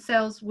patient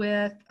cells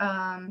with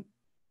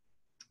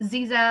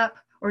ZZAP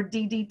or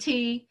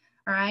DDT,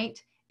 all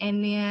right?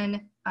 And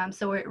then,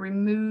 so it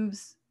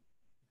removes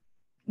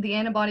the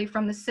antibody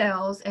from the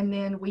cells, and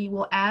then we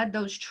will add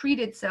those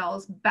treated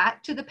cells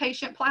back to the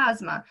patient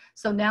plasma.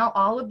 So now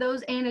all of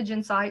those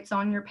antigen sites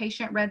on your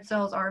patient red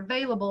cells are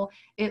available.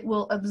 It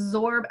will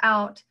absorb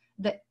out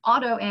the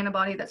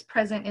autoantibody that's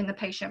present in the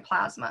patient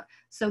plasma.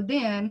 So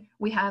then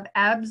we have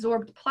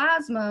absorbed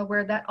plasma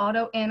where that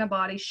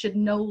autoantibody should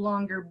no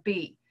longer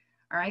be.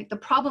 All right, the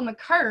problem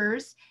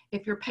occurs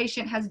if your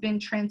patient has been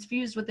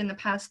transfused within the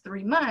past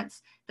 3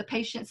 months. The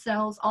patient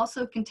cells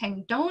also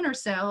contain donor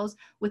cells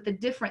with a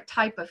different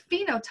type of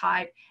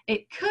phenotype.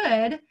 It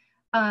could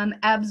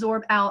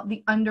absorb out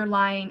the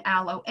underlying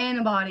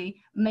alloantibody,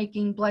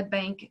 making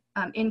BloodBank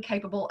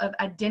incapable of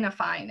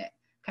identifying it.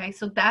 Okay,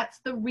 so that's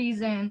the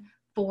reason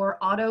for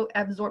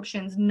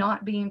autoabsorptions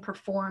not being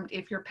performed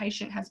if your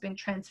patient has been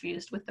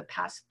transfused with the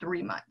past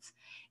 3 months.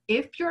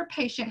 If your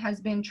patient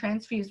has been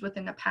transfused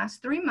within the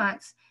past 3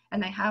 months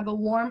and they have a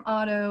warm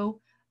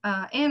auto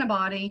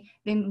antibody,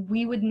 then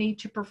we would need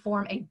to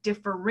perform a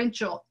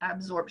differential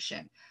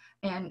absorption.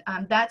 And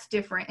that's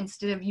different.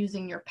 Instead of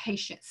using your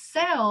patient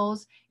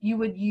cells, you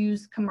would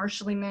use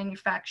commercially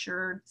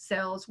manufactured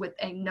cells with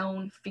a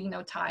known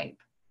phenotype.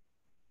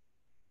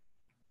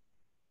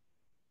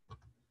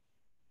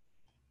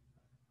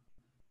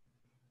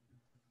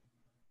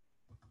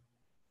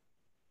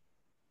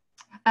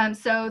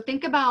 So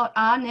think about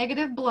I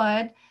negative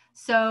blood.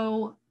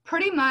 So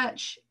pretty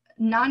much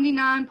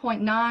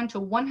 99.9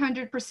 to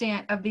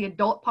 100% of the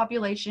adult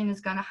population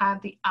is going to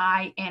have the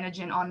I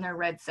antigen on their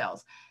red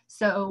cells.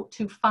 So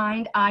to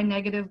find I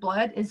negative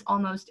blood is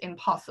almost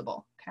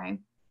impossible, okay?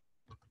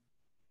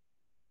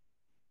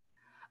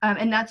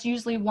 And that's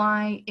usually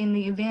why in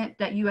the event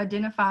that you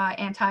identify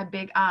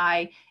anti-big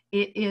I,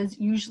 it is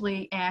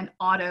usually an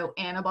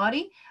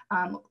autoantibody.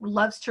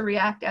 Loves to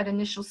react at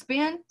initial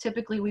spin.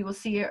 Typically, we will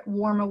see it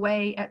warm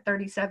away at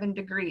 37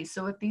 degrees.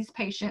 So if these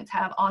patients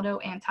have auto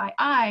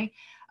anti-I,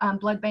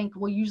 blood bank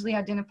will usually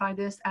identify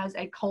this as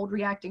a cold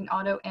reacting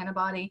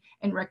autoantibody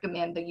and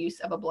recommend the use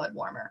of a blood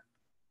warmer.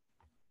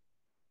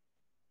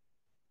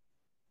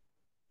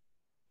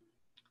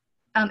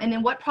 And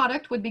then what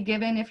product would be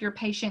given if your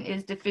patient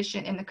is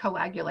deficient in the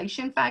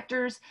coagulation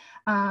factors?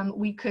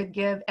 We could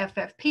give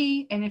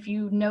FFP, and if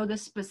you know the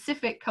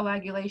specific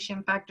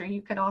coagulation factor,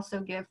 you could also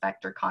give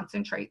factor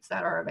concentrates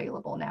that are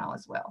available now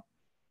as well.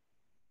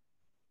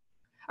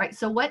 All right,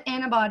 so what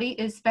antibody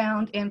is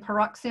found in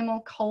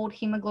paroxysmal cold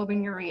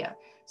hemoglobinuria?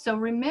 So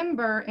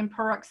remember, in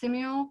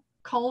paroxysmal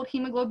cold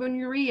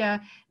hemoglobinuria,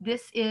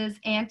 this is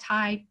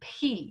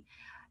anti-P,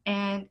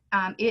 and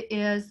it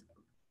is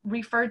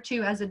referred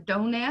to as a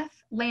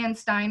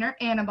Doneth-Landsteiner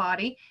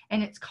antibody,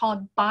 and it's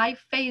called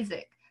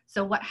biphasic.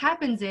 So what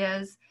happens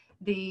is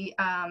the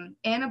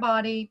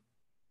antibody,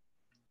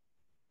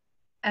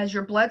 as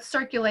your blood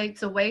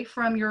circulates away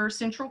from your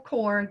central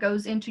core and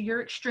goes into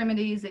your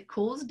extremities, it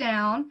cools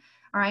down.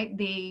 All right,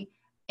 the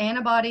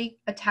antibody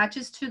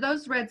attaches to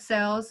those red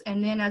cells,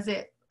 and then as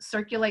it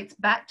circulates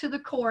back to the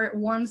core, it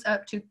warms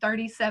up to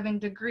 37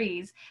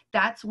 degrees.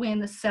 That's when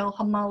the cell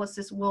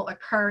hemolysis will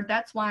occur.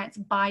 That's why it's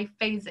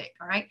biphasic,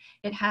 all right?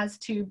 It has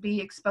to be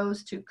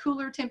exposed to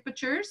cooler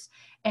temperatures,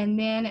 and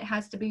then it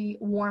has to be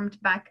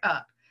warmed back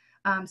up.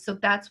 So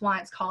that's why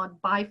it's called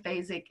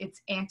biphasic.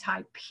 It's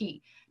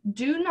anti-P.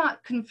 Do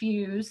not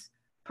confuse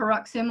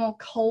paroxysmal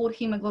cold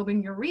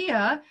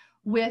hemoglobinuria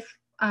with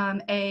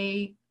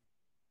a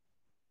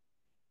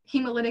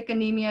hemolytic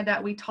anemia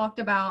that we talked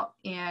about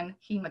in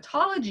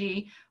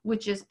hematology,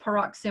 which is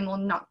paroxysmal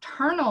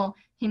nocturnal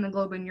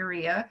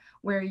hemoglobinuria,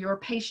 where your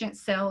patient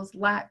cells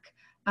lack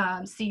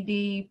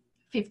CD55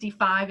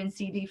 and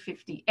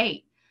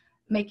CD58,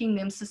 making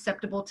them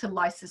susceptible to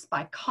lysis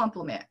by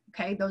complement.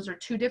 Okay, those are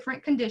two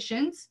different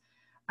conditions,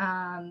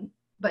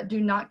 but do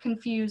not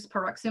confuse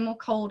paroxysmal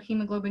cold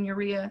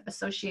hemoglobinuria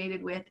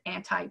associated with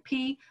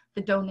anti-P,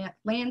 the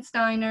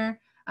Doneth-Landsteiner,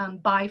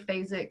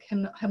 biphasic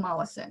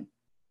hemolysin.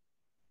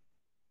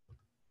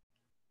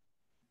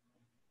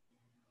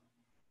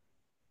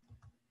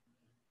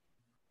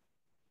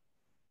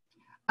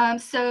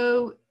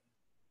 So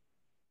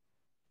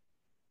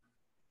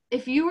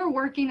if you were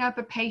working up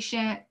a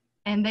patient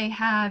and they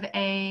have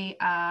a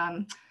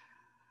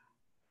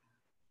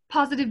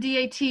positive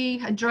DAT,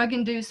 a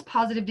drug-induced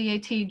positive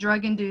DAT,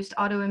 drug-induced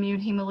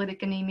autoimmune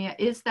hemolytic anemia,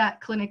 is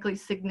that clinically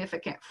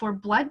significant? For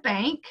blood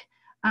bank,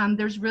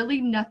 there's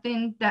really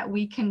nothing that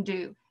we can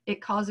do.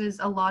 It causes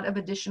a lot of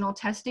additional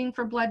testing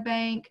for blood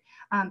bank.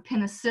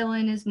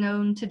 Penicillin is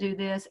known to do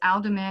this.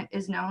 Aldiment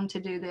is known to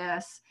do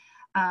this.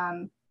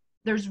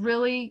 There's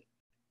really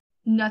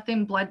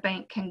nothing blood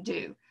bank can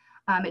do.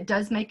 It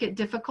does make it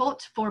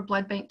difficult for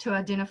blood bank to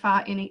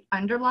identify any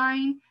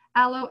underlying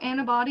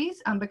alloantibodies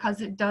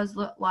because it does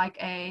look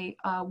like a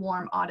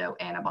warm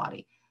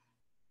autoantibody.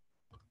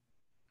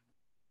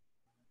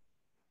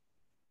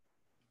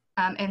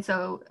 And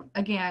so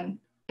again,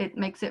 it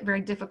makes it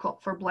very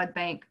difficult for blood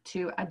bank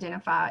to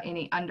identify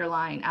any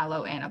underlying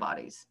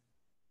alloantibodies.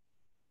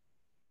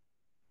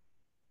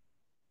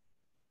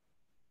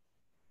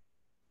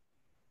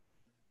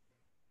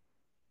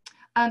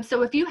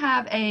 So if you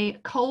have a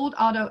cold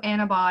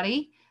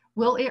autoantibody,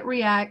 will it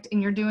react,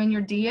 and you're doing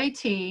your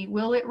DAT,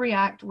 will it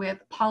react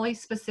with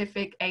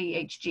polyspecific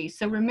AHG?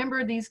 So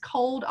remember, these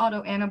cold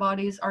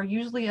autoantibodies are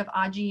usually of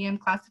IgM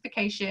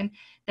classification.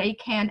 They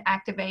can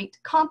activate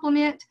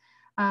complement.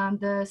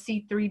 The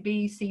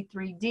C3b,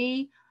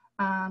 C3d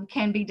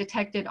can be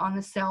detected on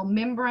the cell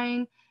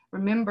membrane.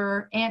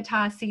 Remember,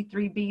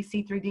 anti-C3b,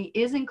 C3d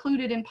is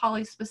included in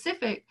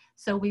polyspecific,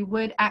 so we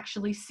would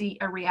actually see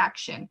a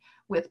reaction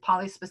with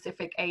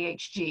polyspecific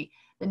AHG.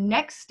 The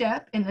next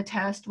step in the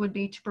test would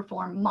be to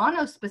perform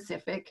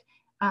monospecific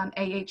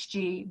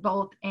AHG,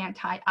 both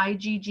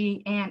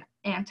anti-IgG and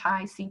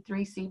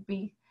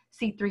anti-C3b,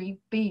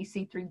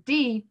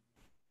 C3d.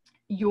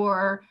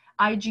 Your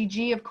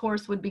IgG, of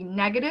course, would be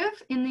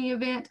negative in the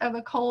event of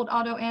a cold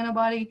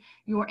autoantibody.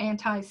 Your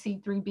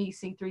anti-C3b,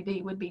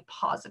 C3d would be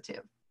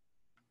positive.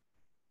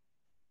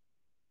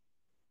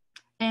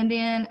 And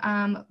then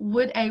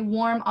would a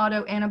warm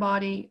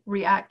autoantibody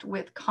react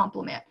with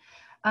complement?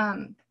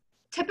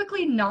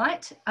 Typically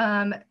not.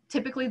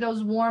 Typically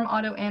those warm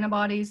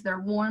autoantibodies, they're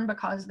warm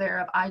because they're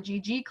of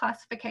IgG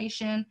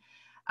classification.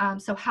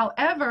 So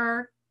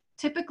however,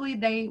 typically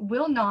they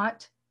will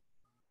not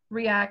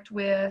react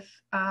with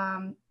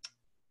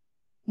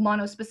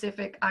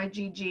monospecific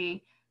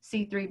IgG,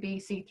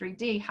 C3b,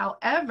 C3d.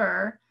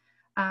 However,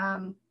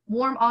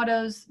 warm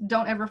autos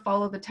don't ever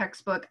follow the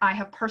textbook. I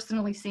have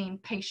personally seen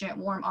patient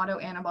warm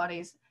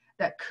autoantibodies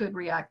that could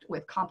react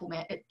with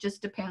complement. It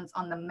just depends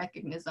on the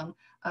mechanism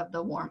of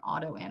the warm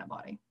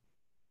autoantibody.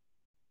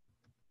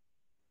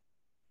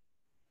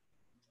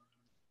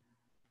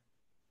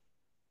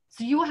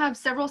 So you will have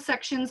several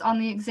sections on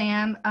the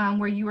exam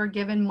where you are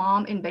given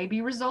mom and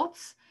baby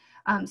results.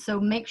 So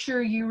make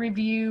sure you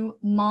review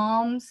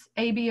mom's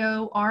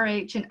ABO,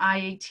 RH, and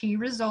IAT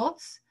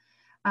results.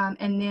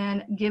 And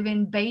then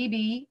given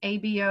baby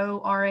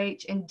ABO,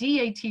 RH, and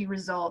DAT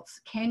results,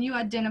 can you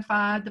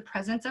identify the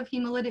presence of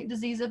hemolytic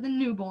disease of the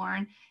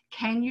newborn?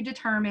 Can you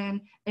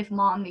determine if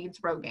mom needs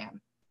RhoGAM?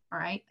 All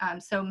right,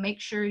 so make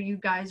sure you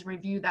guys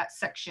review that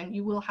section.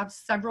 You will have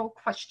several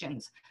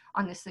questions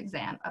on this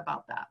exam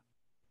about that.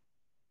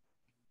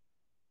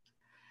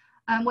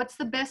 What's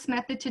the best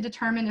method to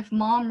determine if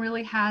mom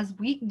really has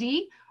weak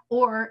D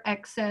or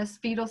excess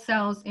fetal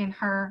cells in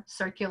her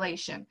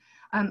circulation?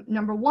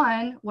 Number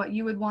one, what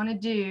you would want to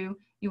do,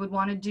 you would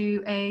want to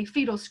do a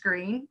fetal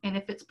screen, and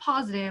if it's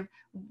positive,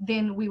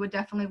 then we would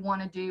definitely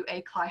want to do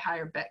a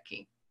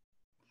Kleihire-Betke.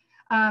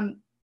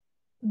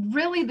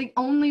 Really, the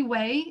only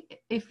way,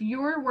 if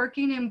you're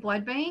working in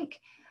blood bank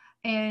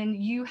and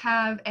you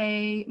have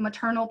a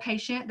maternal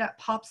patient that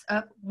pops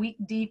up weak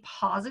D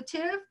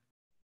positive,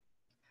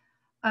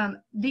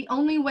 the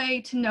only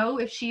way to know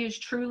if she is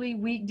truly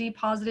weak D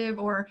positive,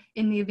 or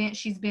in the event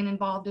she's been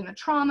involved in a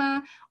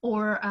trauma,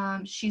 or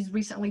she's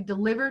recently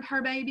delivered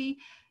her baby,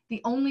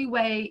 the only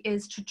way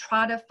is to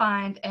try to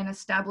find an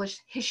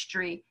established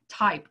history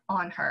type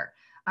on her.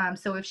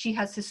 So if she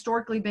has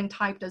historically been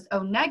typed as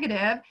O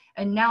negative,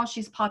 and now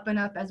she's popping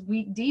up as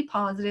weak D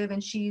positive,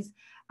 and she's,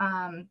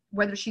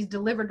 whether she's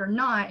delivered or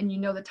not, and you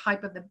know the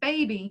type of the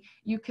baby,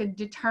 you could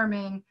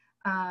determine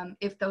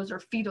if those are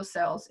fetal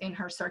cells in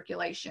her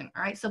circulation.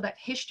 All right, so that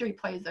history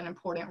plays an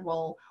important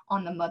role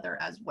on the mother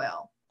as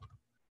well.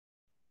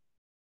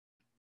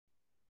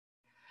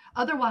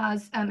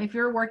 Otherwise, if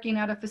you're working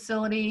at a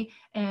facility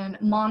and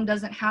mom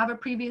doesn't have a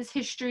previous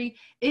history,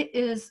 it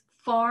is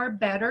far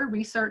better,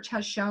 research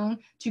has shown,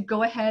 to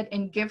go ahead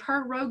and give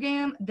her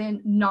RhoGAM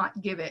than not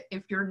give it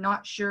if you're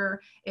not sure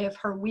if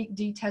her weak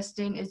D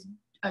testing is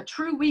a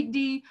true weak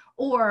D,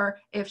 or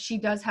if she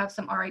does have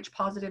some RH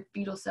positive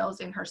fetal cells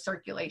in her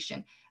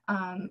circulation.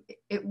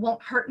 It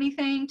won't hurt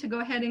anything to go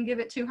ahead and give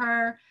it to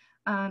her,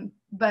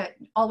 but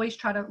always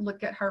try to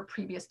look at her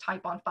previous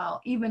type on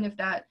file, even if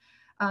that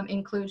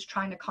includes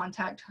trying to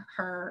contact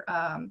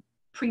her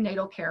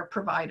prenatal care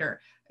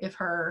provider if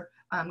her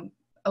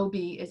OB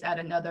is at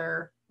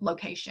another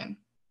location.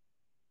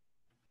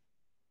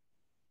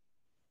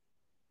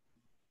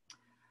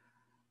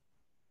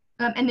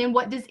 And then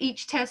what does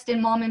each test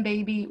in mom and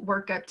baby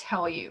workup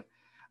tell you?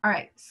 All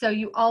right, so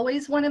you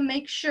always want to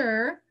make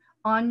sure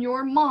on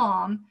your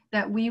mom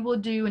that we will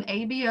do an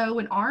ABO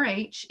and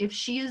RH. If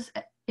she is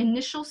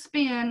initial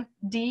spin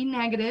D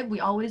negative,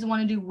 we always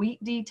want to do weak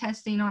D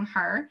testing on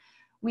her.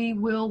 We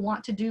will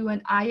want to do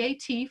an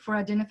IAT for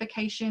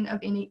identification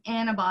of any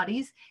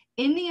antibodies.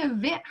 In the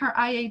event her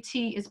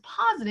IAT is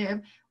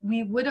positive,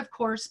 we would of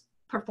course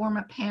perform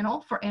a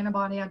panel for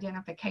antibody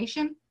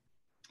identification.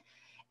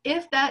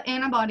 If that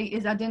antibody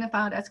is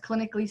identified as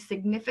clinically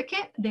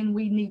significant, then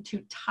we need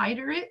to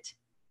titer it.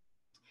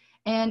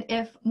 And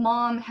if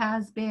mom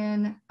has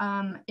been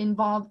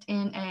involved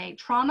in a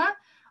trauma,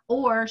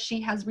 or she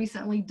has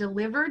recently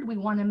delivered, we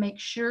want to make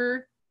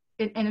sure,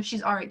 and if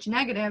she's RH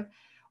negative,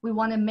 we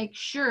want to make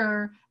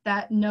sure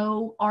that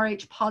no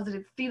RH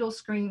positive fetal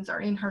screens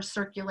are in her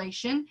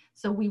circulation.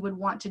 So we would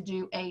want to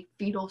do a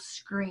fetal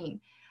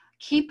screen.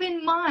 Keep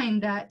in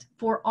mind that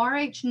for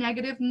RH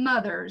negative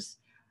mothers,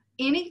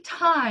 any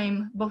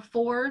time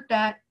before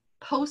that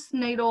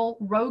postnatal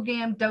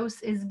RhoGAM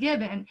dose is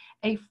given,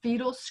 a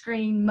fetal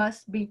screen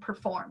must be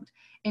performed.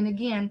 And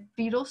again,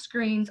 fetal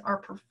screens are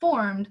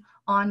performed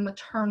on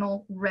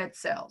maternal red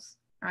cells,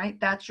 right?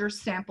 That's your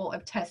sample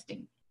of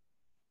testing.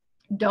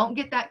 Don't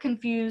get that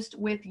confused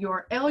with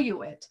your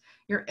eluate.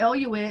 Your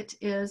eluate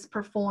is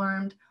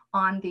performed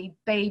on the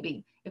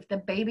baby. If the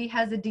baby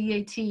has a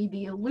DAT,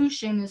 the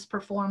elution is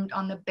performed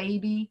on the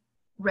baby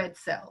red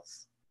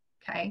cells,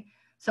 okay?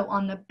 So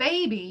on the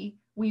baby,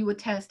 we would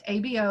test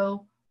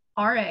ABO,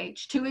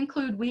 RH to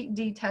include weak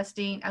D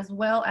testing as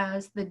well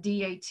as the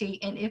DAT.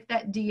 And if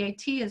that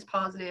DAT is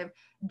positive,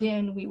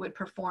 then we would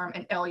perform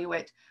an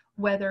eluate,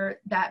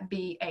 whether that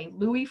be a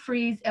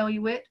Louis-Freeze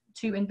eluate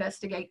to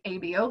investigate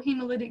ABO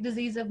hemolytic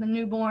disease of the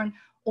newborn,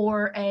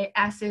 or a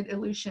acid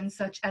elution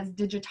such as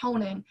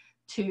digitonin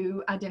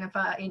to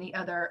identify any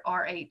other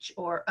RH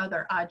or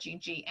other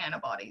IgG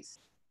antibodies.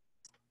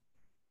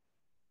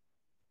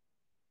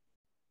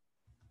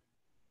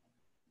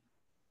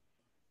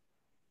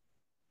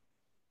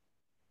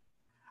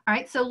 All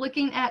right, so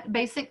looking at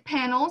basic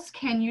panels,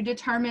 can you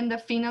determine the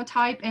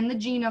phenotype and the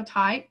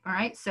genotype? All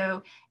right,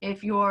 so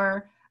if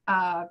your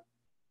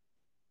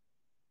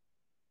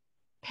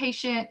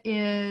patient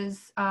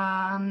is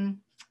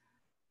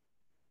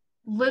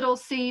little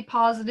c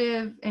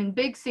positive and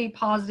big C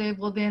positive,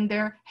 well then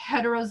they're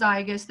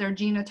heterozygous, their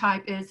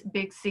genotype is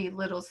big C,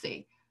 little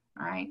c,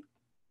 all right?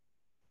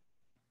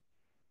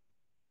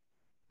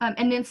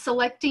 And then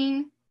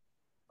selecting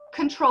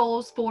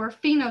controls for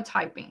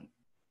phenotyping.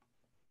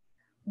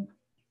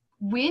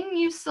 When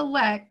you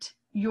select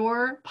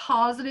your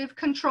positive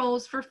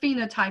controls for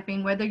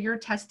phenotyping, whether you're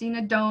testing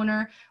a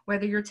donor,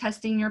 whether you're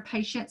testing your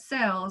patient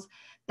cells,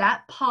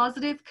 that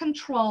positive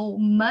control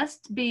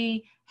must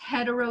be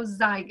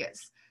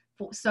heterozygous.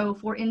 So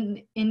for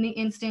in the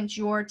instance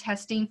you're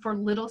testing for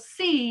little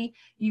c,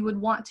 you would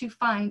want to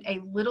find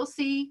a little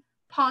c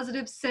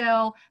positive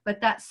cell, but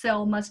that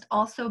cell must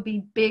also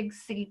be big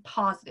C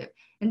positive.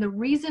 And the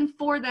reason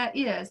for that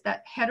is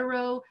that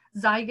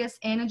heterozygous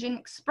antigen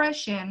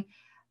expression,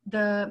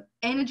 the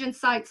antigen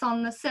sites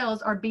on the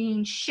cells are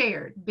being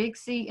shared, big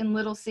C and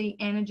little c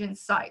antigen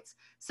sites.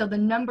 So the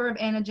number of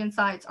antigen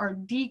sites are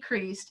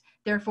decreased,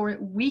 therefore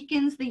it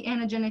weakens the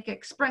antigenic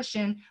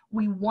expression.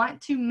 We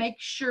want to make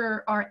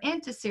sure our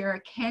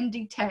antisera can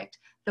detect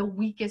the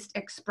weakest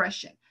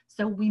expression.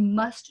 So we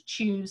must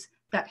choose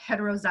that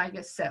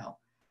heterozygous cell,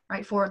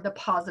 right, for the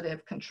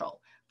positive control.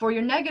 For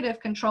your negative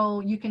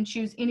control, you can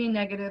choose any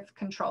negative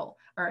control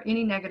or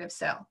any negative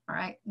cell, all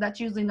right? That's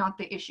usually not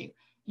the issue.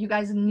 You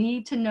guys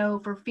need to know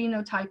for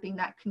phenotyping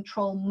that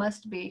control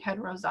must be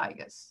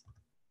heterozygous.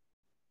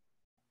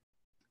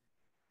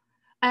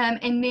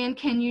 And then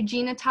can you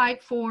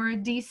genotype for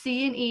D,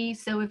 C, and E?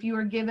 So if you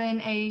are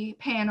given a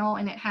panel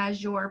and it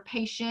has your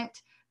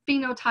patient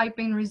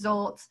phenotyping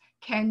results,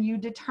 can you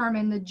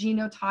determine the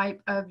genotype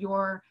of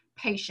your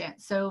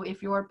patient? So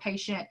if your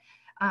patient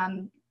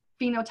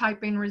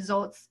phenotyping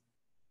results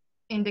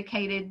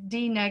indicated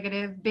D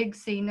negative, big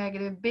C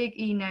negative, big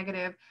E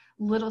negative,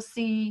 little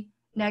c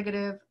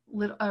negative,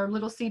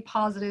 little c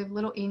positive,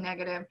 little e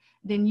negative,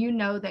 then you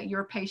know that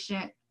your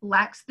patient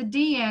lacks the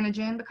D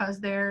antigen because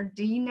they're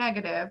D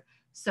negative.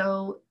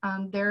 So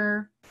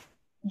their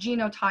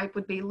genotype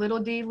would be little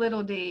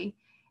d,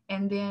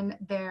 and then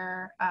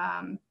their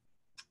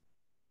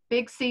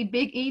big C,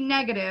 big E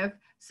negative.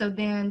 So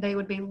then they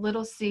would be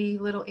little c,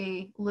 little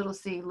e, little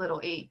c,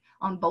 little e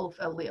on both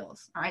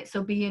alleles. All right,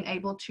 so being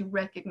able to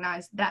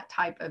recognize that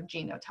type of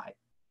genotype.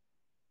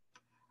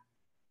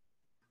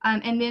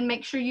 And then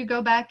make sure you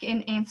go back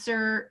and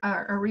answer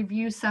or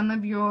review some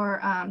of your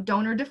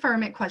donor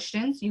deferment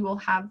questions. You will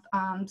have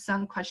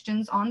some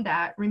questions on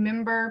that.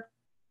 Remember,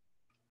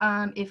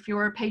 if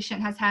your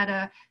patient has had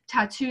a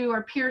tattoo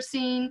or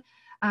piercing,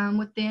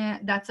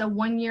 that's a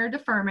 1-year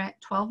deferment,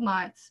 12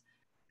 months.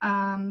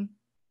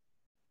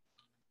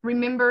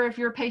 Remember, if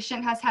your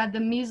patient has had the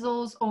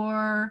measles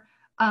or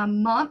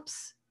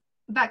mumps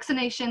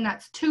vaccination,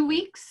 that's 2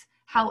 weeks.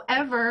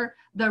 However,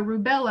 the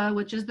rubella,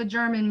 which is the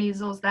German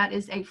measles, that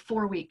is a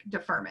 4-week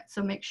deferment.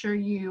 So make sure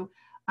you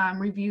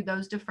review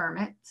those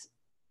deferments.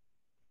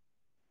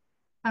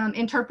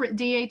 Interpret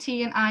DAT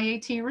and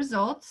IAT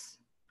results.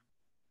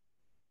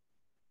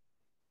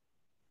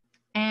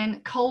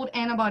 And cold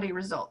antibody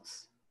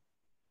results.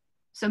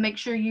 So make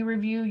sure you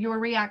review your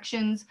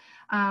reactions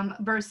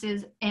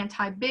versus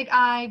anti-big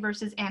I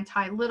versus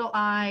anti-little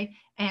I,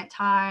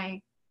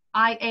 anti-IH,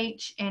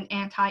 and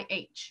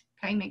anti-H.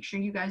 Okay, make sure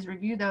you guys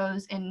review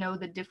those and know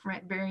the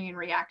different varying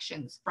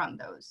reactions from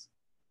those.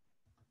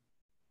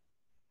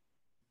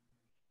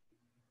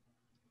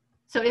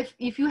 So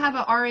if you have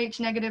a Rh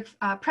negative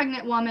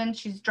pregnant woman,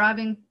 she's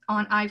driving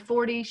on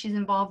I-40, she's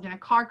involved in a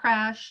car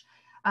crash,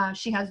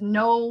 she has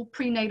no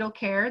prenatal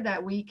care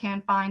that we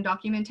can find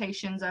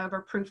documentations of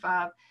or proof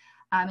of,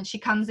 and she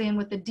comes in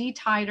with a D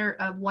titer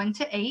of 1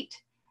 to 8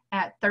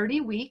 at 30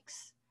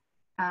 weeks,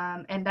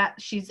 and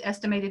that she's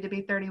estimated to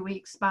be 30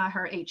 weeks by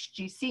her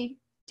HGC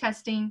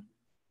testing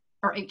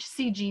or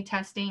HCG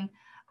testing.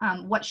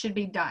 What should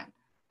be done?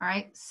 All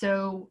right,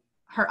 so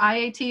her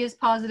IAT is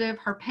positive,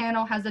 her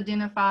panel has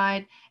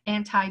identified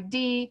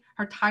anti-D,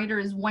 her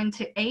titer is 1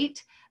 to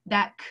 8.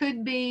 That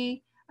could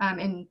be,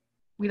 and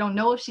we don't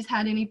know if she's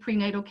had any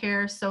prenatal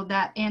care, so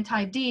that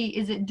anti-D,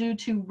 is it due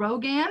to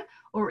ROGAM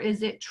or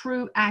is it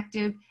true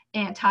active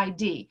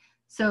anti-D?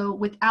 So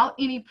without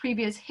any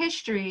previous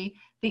history,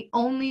 the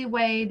only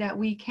way that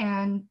we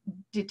can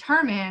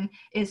determine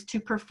is to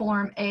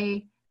perform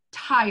a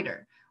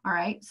titer. All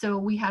right, so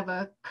we have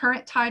a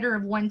current titer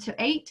of 1 to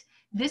 8.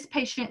 This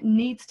patient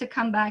needs to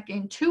come back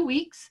in 2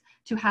 weeks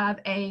to have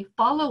a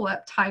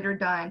follow-up titer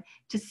done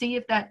to see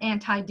if that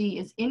anti-D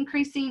is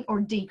increasing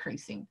or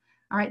decreasing.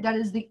 All right, that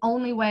is the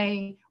only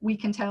way we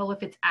can tell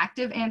if it's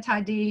active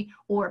anti-D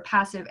or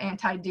passive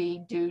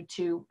anti-D due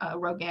to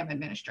ROGAM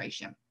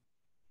administration.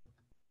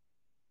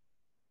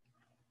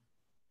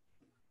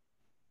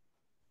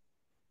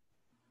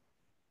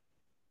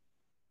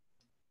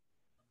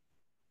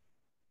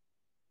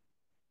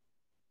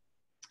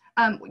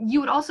 You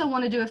would also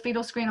want to do a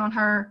fetal screen on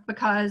her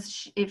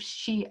because if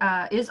she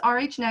is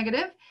Rh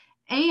negative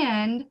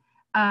and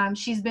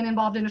she's been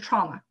involved in a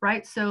trauma,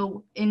 right?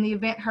 So in the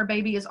event her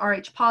baby is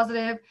Rh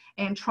positive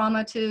and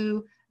trauma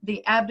to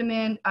the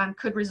abdomen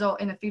could result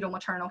in a fetal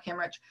maternal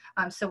hemorrhage.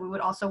 So we would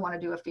also want to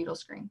do a fetal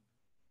screen.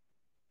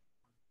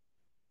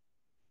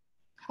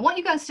 I want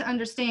you guys to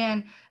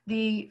understand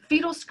the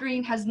fetal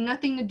screen has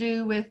nothing to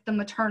do with the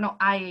maternal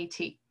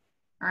IAT,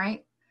 all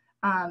right?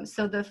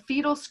 So the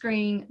fetal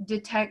screen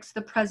detects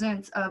the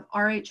presence of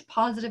Rh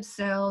positive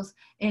cells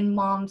in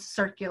mom's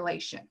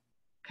circulation,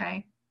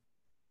 okay?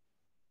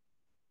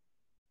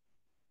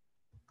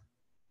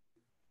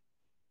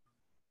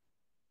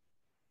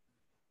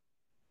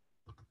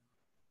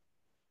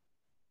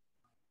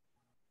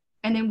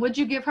 And then would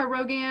you give her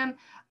RhoGAM?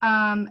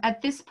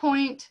 At this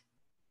point,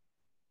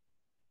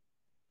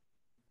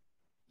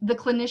 the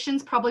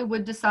clinicians probably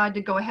would decide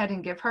to go ahead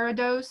and give her a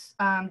dose,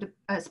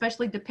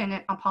 especially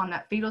dependent upon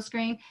that fetal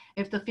screen.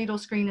 If the fetal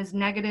screen is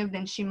negative,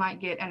 then she might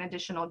get an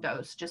additional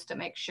dose just to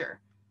make sure.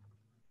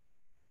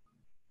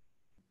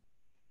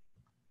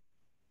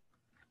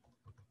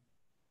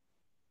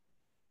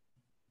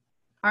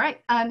 All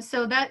right,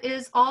 so that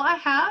is all I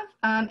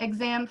have.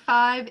 Exam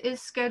 5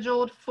 is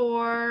scheduled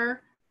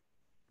for,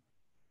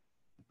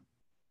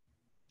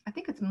 I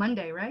think it's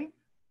Monday, right?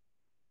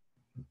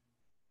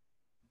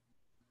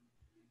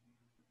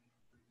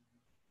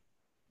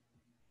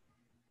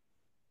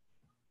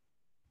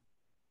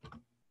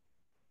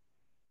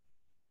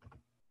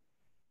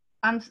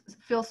 I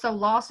feel so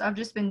lost. I've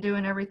just been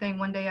doing everything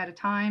one day at a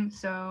time.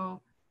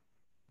 So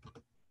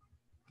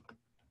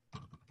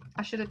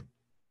I should have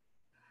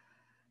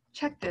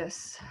checked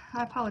this.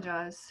 I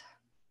apologize.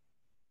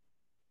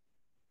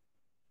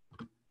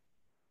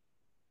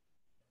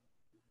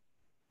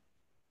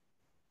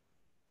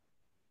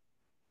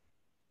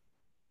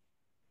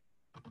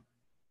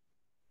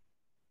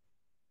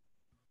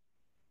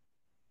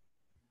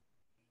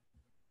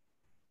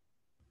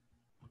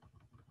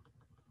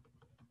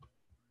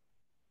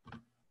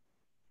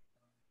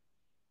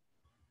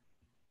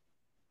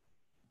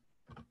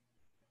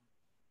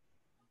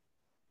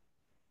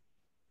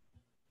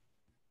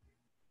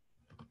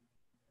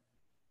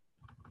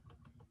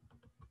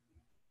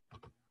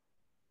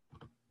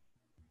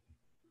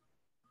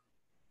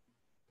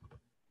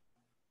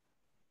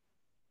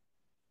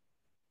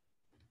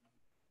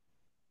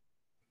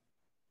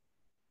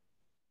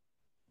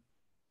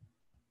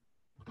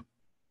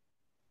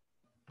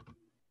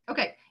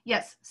 Okay,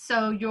 yes.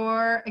 So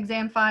your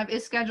exam 5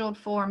 is scheduled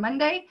for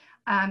Monday.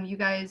 You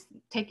guys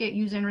take it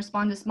using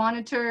Respondus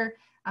Monitor,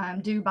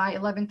 due by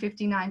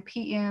 11:59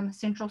 p.m.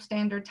 Central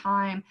Standard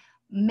Time.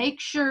 Make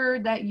sure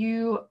that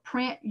you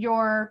print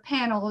your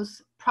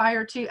panels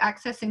prior to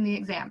accessing the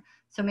exam.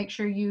 So make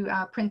sure you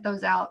print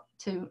those out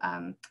to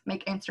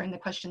make answering the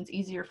questions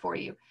easier for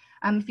you.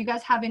 If you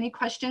guys have any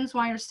questions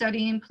while you're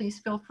studying, please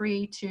feel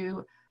free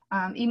to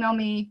email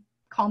me,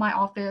 call my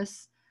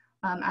office.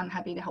 I'm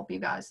happy to help you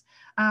guys.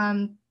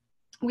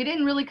 We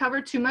didn't really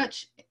cover too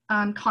much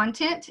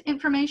content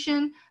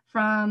information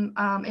from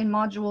in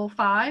Module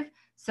 5.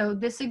 So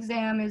this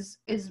exam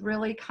is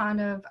really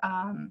kind of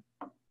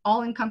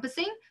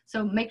all-encompassing.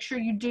 So make sure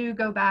you do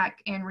go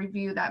back and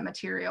review that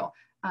material.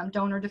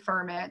 Donor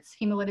deferments,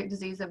 hemolytic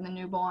disease of the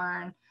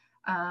newborn.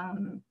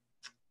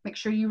 Make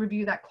sure you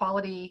review that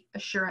quality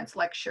assurance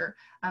lecture.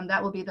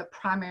 That will be the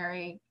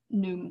primary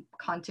new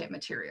content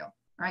material,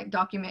 right?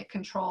 Document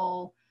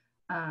control,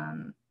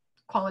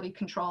 quality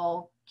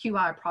control,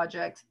 QI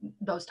projects,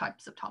 those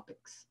types of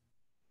topics.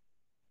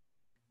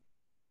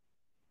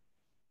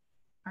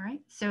 All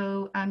right,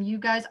 so you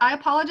guys, I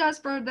apologize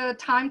for the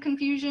time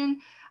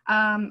confusion.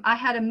 I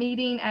had a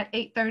meeting at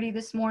 8:30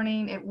 this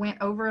morning. It went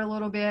over a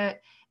little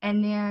bit.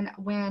 And then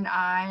when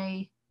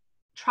I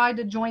tried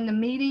to join the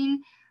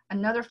meeting,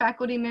 another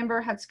faculty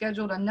member had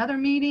scheduled another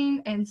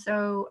meeting. And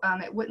so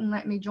it wouldn't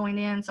let me join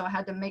in. So I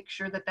had to make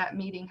sure that that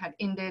meeting had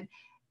ended.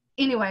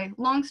 Anyway,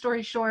 long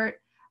story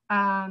short,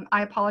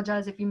 I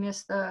apologize if you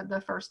missed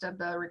the first of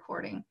the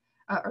recording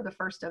or the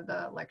first of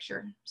the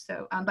lecture.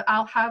 So, but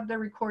I'll have the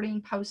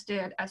recording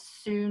posted as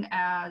soon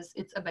as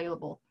it's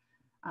available.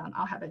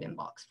 I'll have it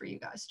inbox for you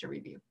guys to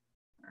review.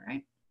 All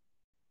right.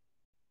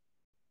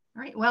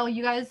 All right. Well,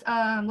 you guys,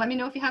 let me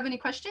know if you have any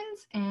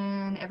questions,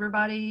 and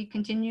everybody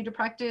continue to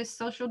practice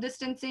social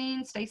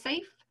distancing, stay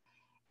safe,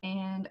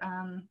 and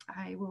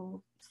I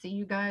will see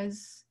you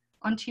guys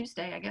on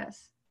Tuesday, I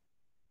guess.